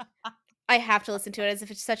listen to it as if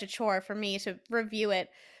it's such a chore for me to review it.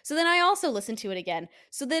 So then I also listen to it again.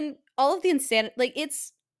 So then all of the insanity, like,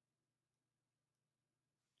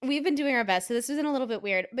 we've been doing our best. So this isn't a little bit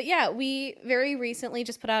weird. But yeah, we very recently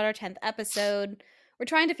just put out our 10th episode. We're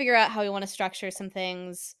trying to figure out how we want to structure some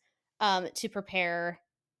things to prepare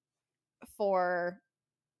for,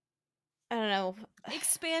 I don't know,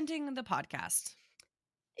 expanding the podcast.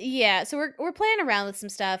 Yeah, so we're playing around with some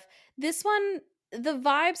stuff. This one, the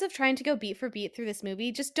vibes of trying to go beat for beat through this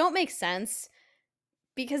movie just don't make sense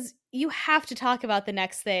because you have to talk about the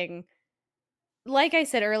next thing. Like I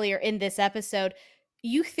said earlier in this episode,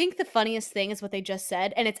 you think the funniest thing is what they just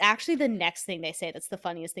said, and it's actually the next thing they say that's the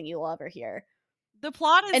funniest thing you'll ever hear. The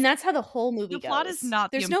plot is, and that's how the whole movie goes. The plot is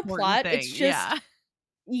not There's the no plot. thing. It's just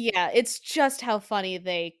yeah, it's just how funny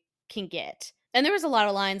they can get. And there was a lot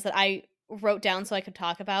of lines that I wrote down so I could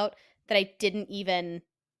talk about that I didn't even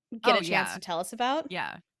get Oh, a chance yeah. to tell us about.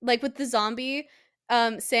 Yeah. Like with the zombie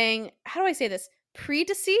saying, how do I say this?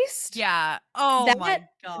 Predeceased? Yeah. Oh my That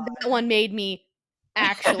god. one made me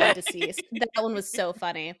actually deceased. That one was so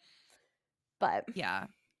funny. But Yeah.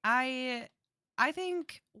 I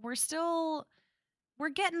think we're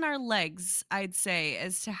getting our legs, I'd say,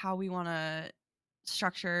 as to how we want to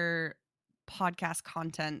structure podcast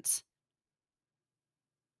content.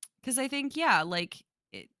 Cuz I think like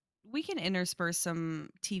we can intersperse some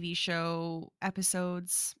TV show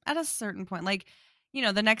episodes at a certain point. Like,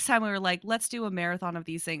 the next time we were like, let's do a marathon of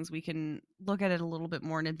these things, we can look at it a little bit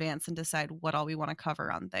more in advance and decide what all we want to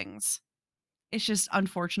cover on things. It's just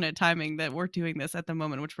unfortunate timing that we're doing this at the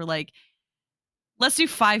moment, which we're like, let's do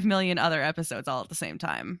 5 million other episodes all at the same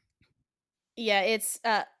time. yeah, it's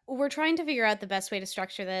we're trying to figure out the best way to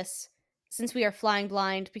structure this since we are flying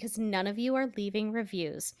blind because none of you are leaving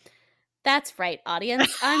reviews. That's right,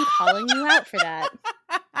 audience. I'm calling you out for that.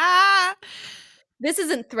 This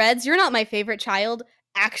isn't Threads. You're not my favorite child.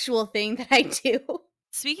 Actual thing that I do.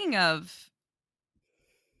 Speaking of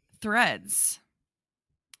Threads,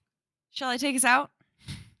 shall I take us out?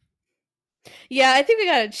 Yeah, I think we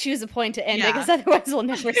gotta choose a point to end it because otherwise we'll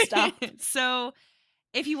never stop. So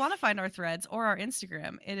if you want to find our Threads or our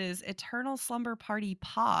Instagram, it is Eternal Slumber Party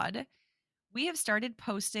Pod. We have started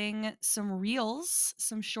posting some reels,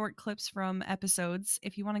 some short clips from episodes.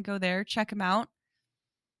 If you want to go there, check them out.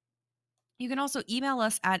 You can also email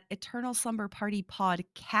us at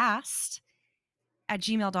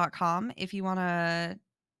eternalslumberpartypodcast@gmail.com if you want to,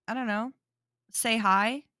 I don't know, say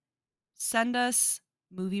hi, send us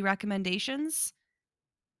movie recommendations,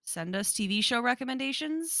 send us TV show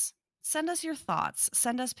recommendations, send us your thoughts,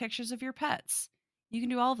 send us pictures of your pets. You can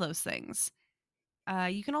do all of those things.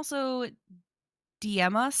 You can also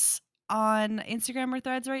DM us on Instagram or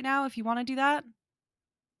Threads right now if you want to do that.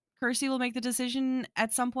 Kirsty will make the decision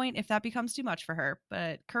at some point if that becomes too much for her.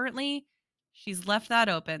 But currently, she's left that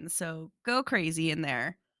open. So go crazy in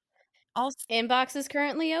there. Also, Inbox is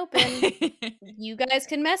currently open. You guys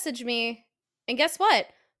can message me. And guess what?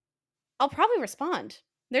 I'll probably respond.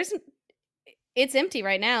 It's empty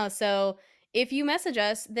right now, so if you message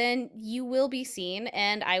us, then you will be seen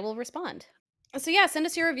and I will respond. So yeah, send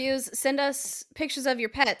us your reviews, send us pictures of your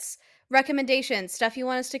pets, recommendations, stuff you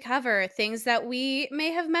want us to cover, things that we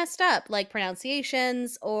may have messed up, like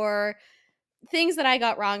pronunciations or things that I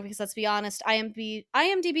got wrong, because let's be honest,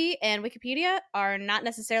 IMDb and Wikipedia are not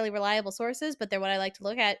necessarily reliable sources, but they're what I like to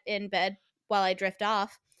look at in bed while I drift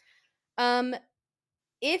off.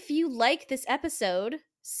 If you like this episode,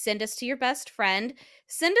 send us to your best friend.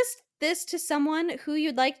 Send us this to someone who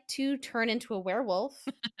you'd like to turn into a werewolf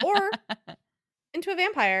or into a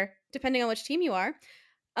vampire, depending on which team you are.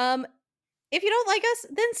 If you don't like us,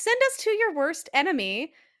 then send us to your worst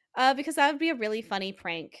enemy, because that would be a really funny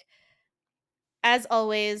prank. As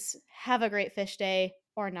always, have a great fish day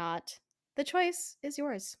or not. The choice is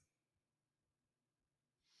yours.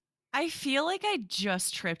 I feel like I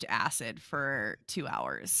just tripped acid for 2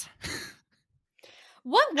 hours.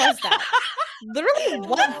 What was that? Literally,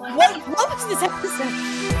 what was this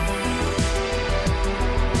episode?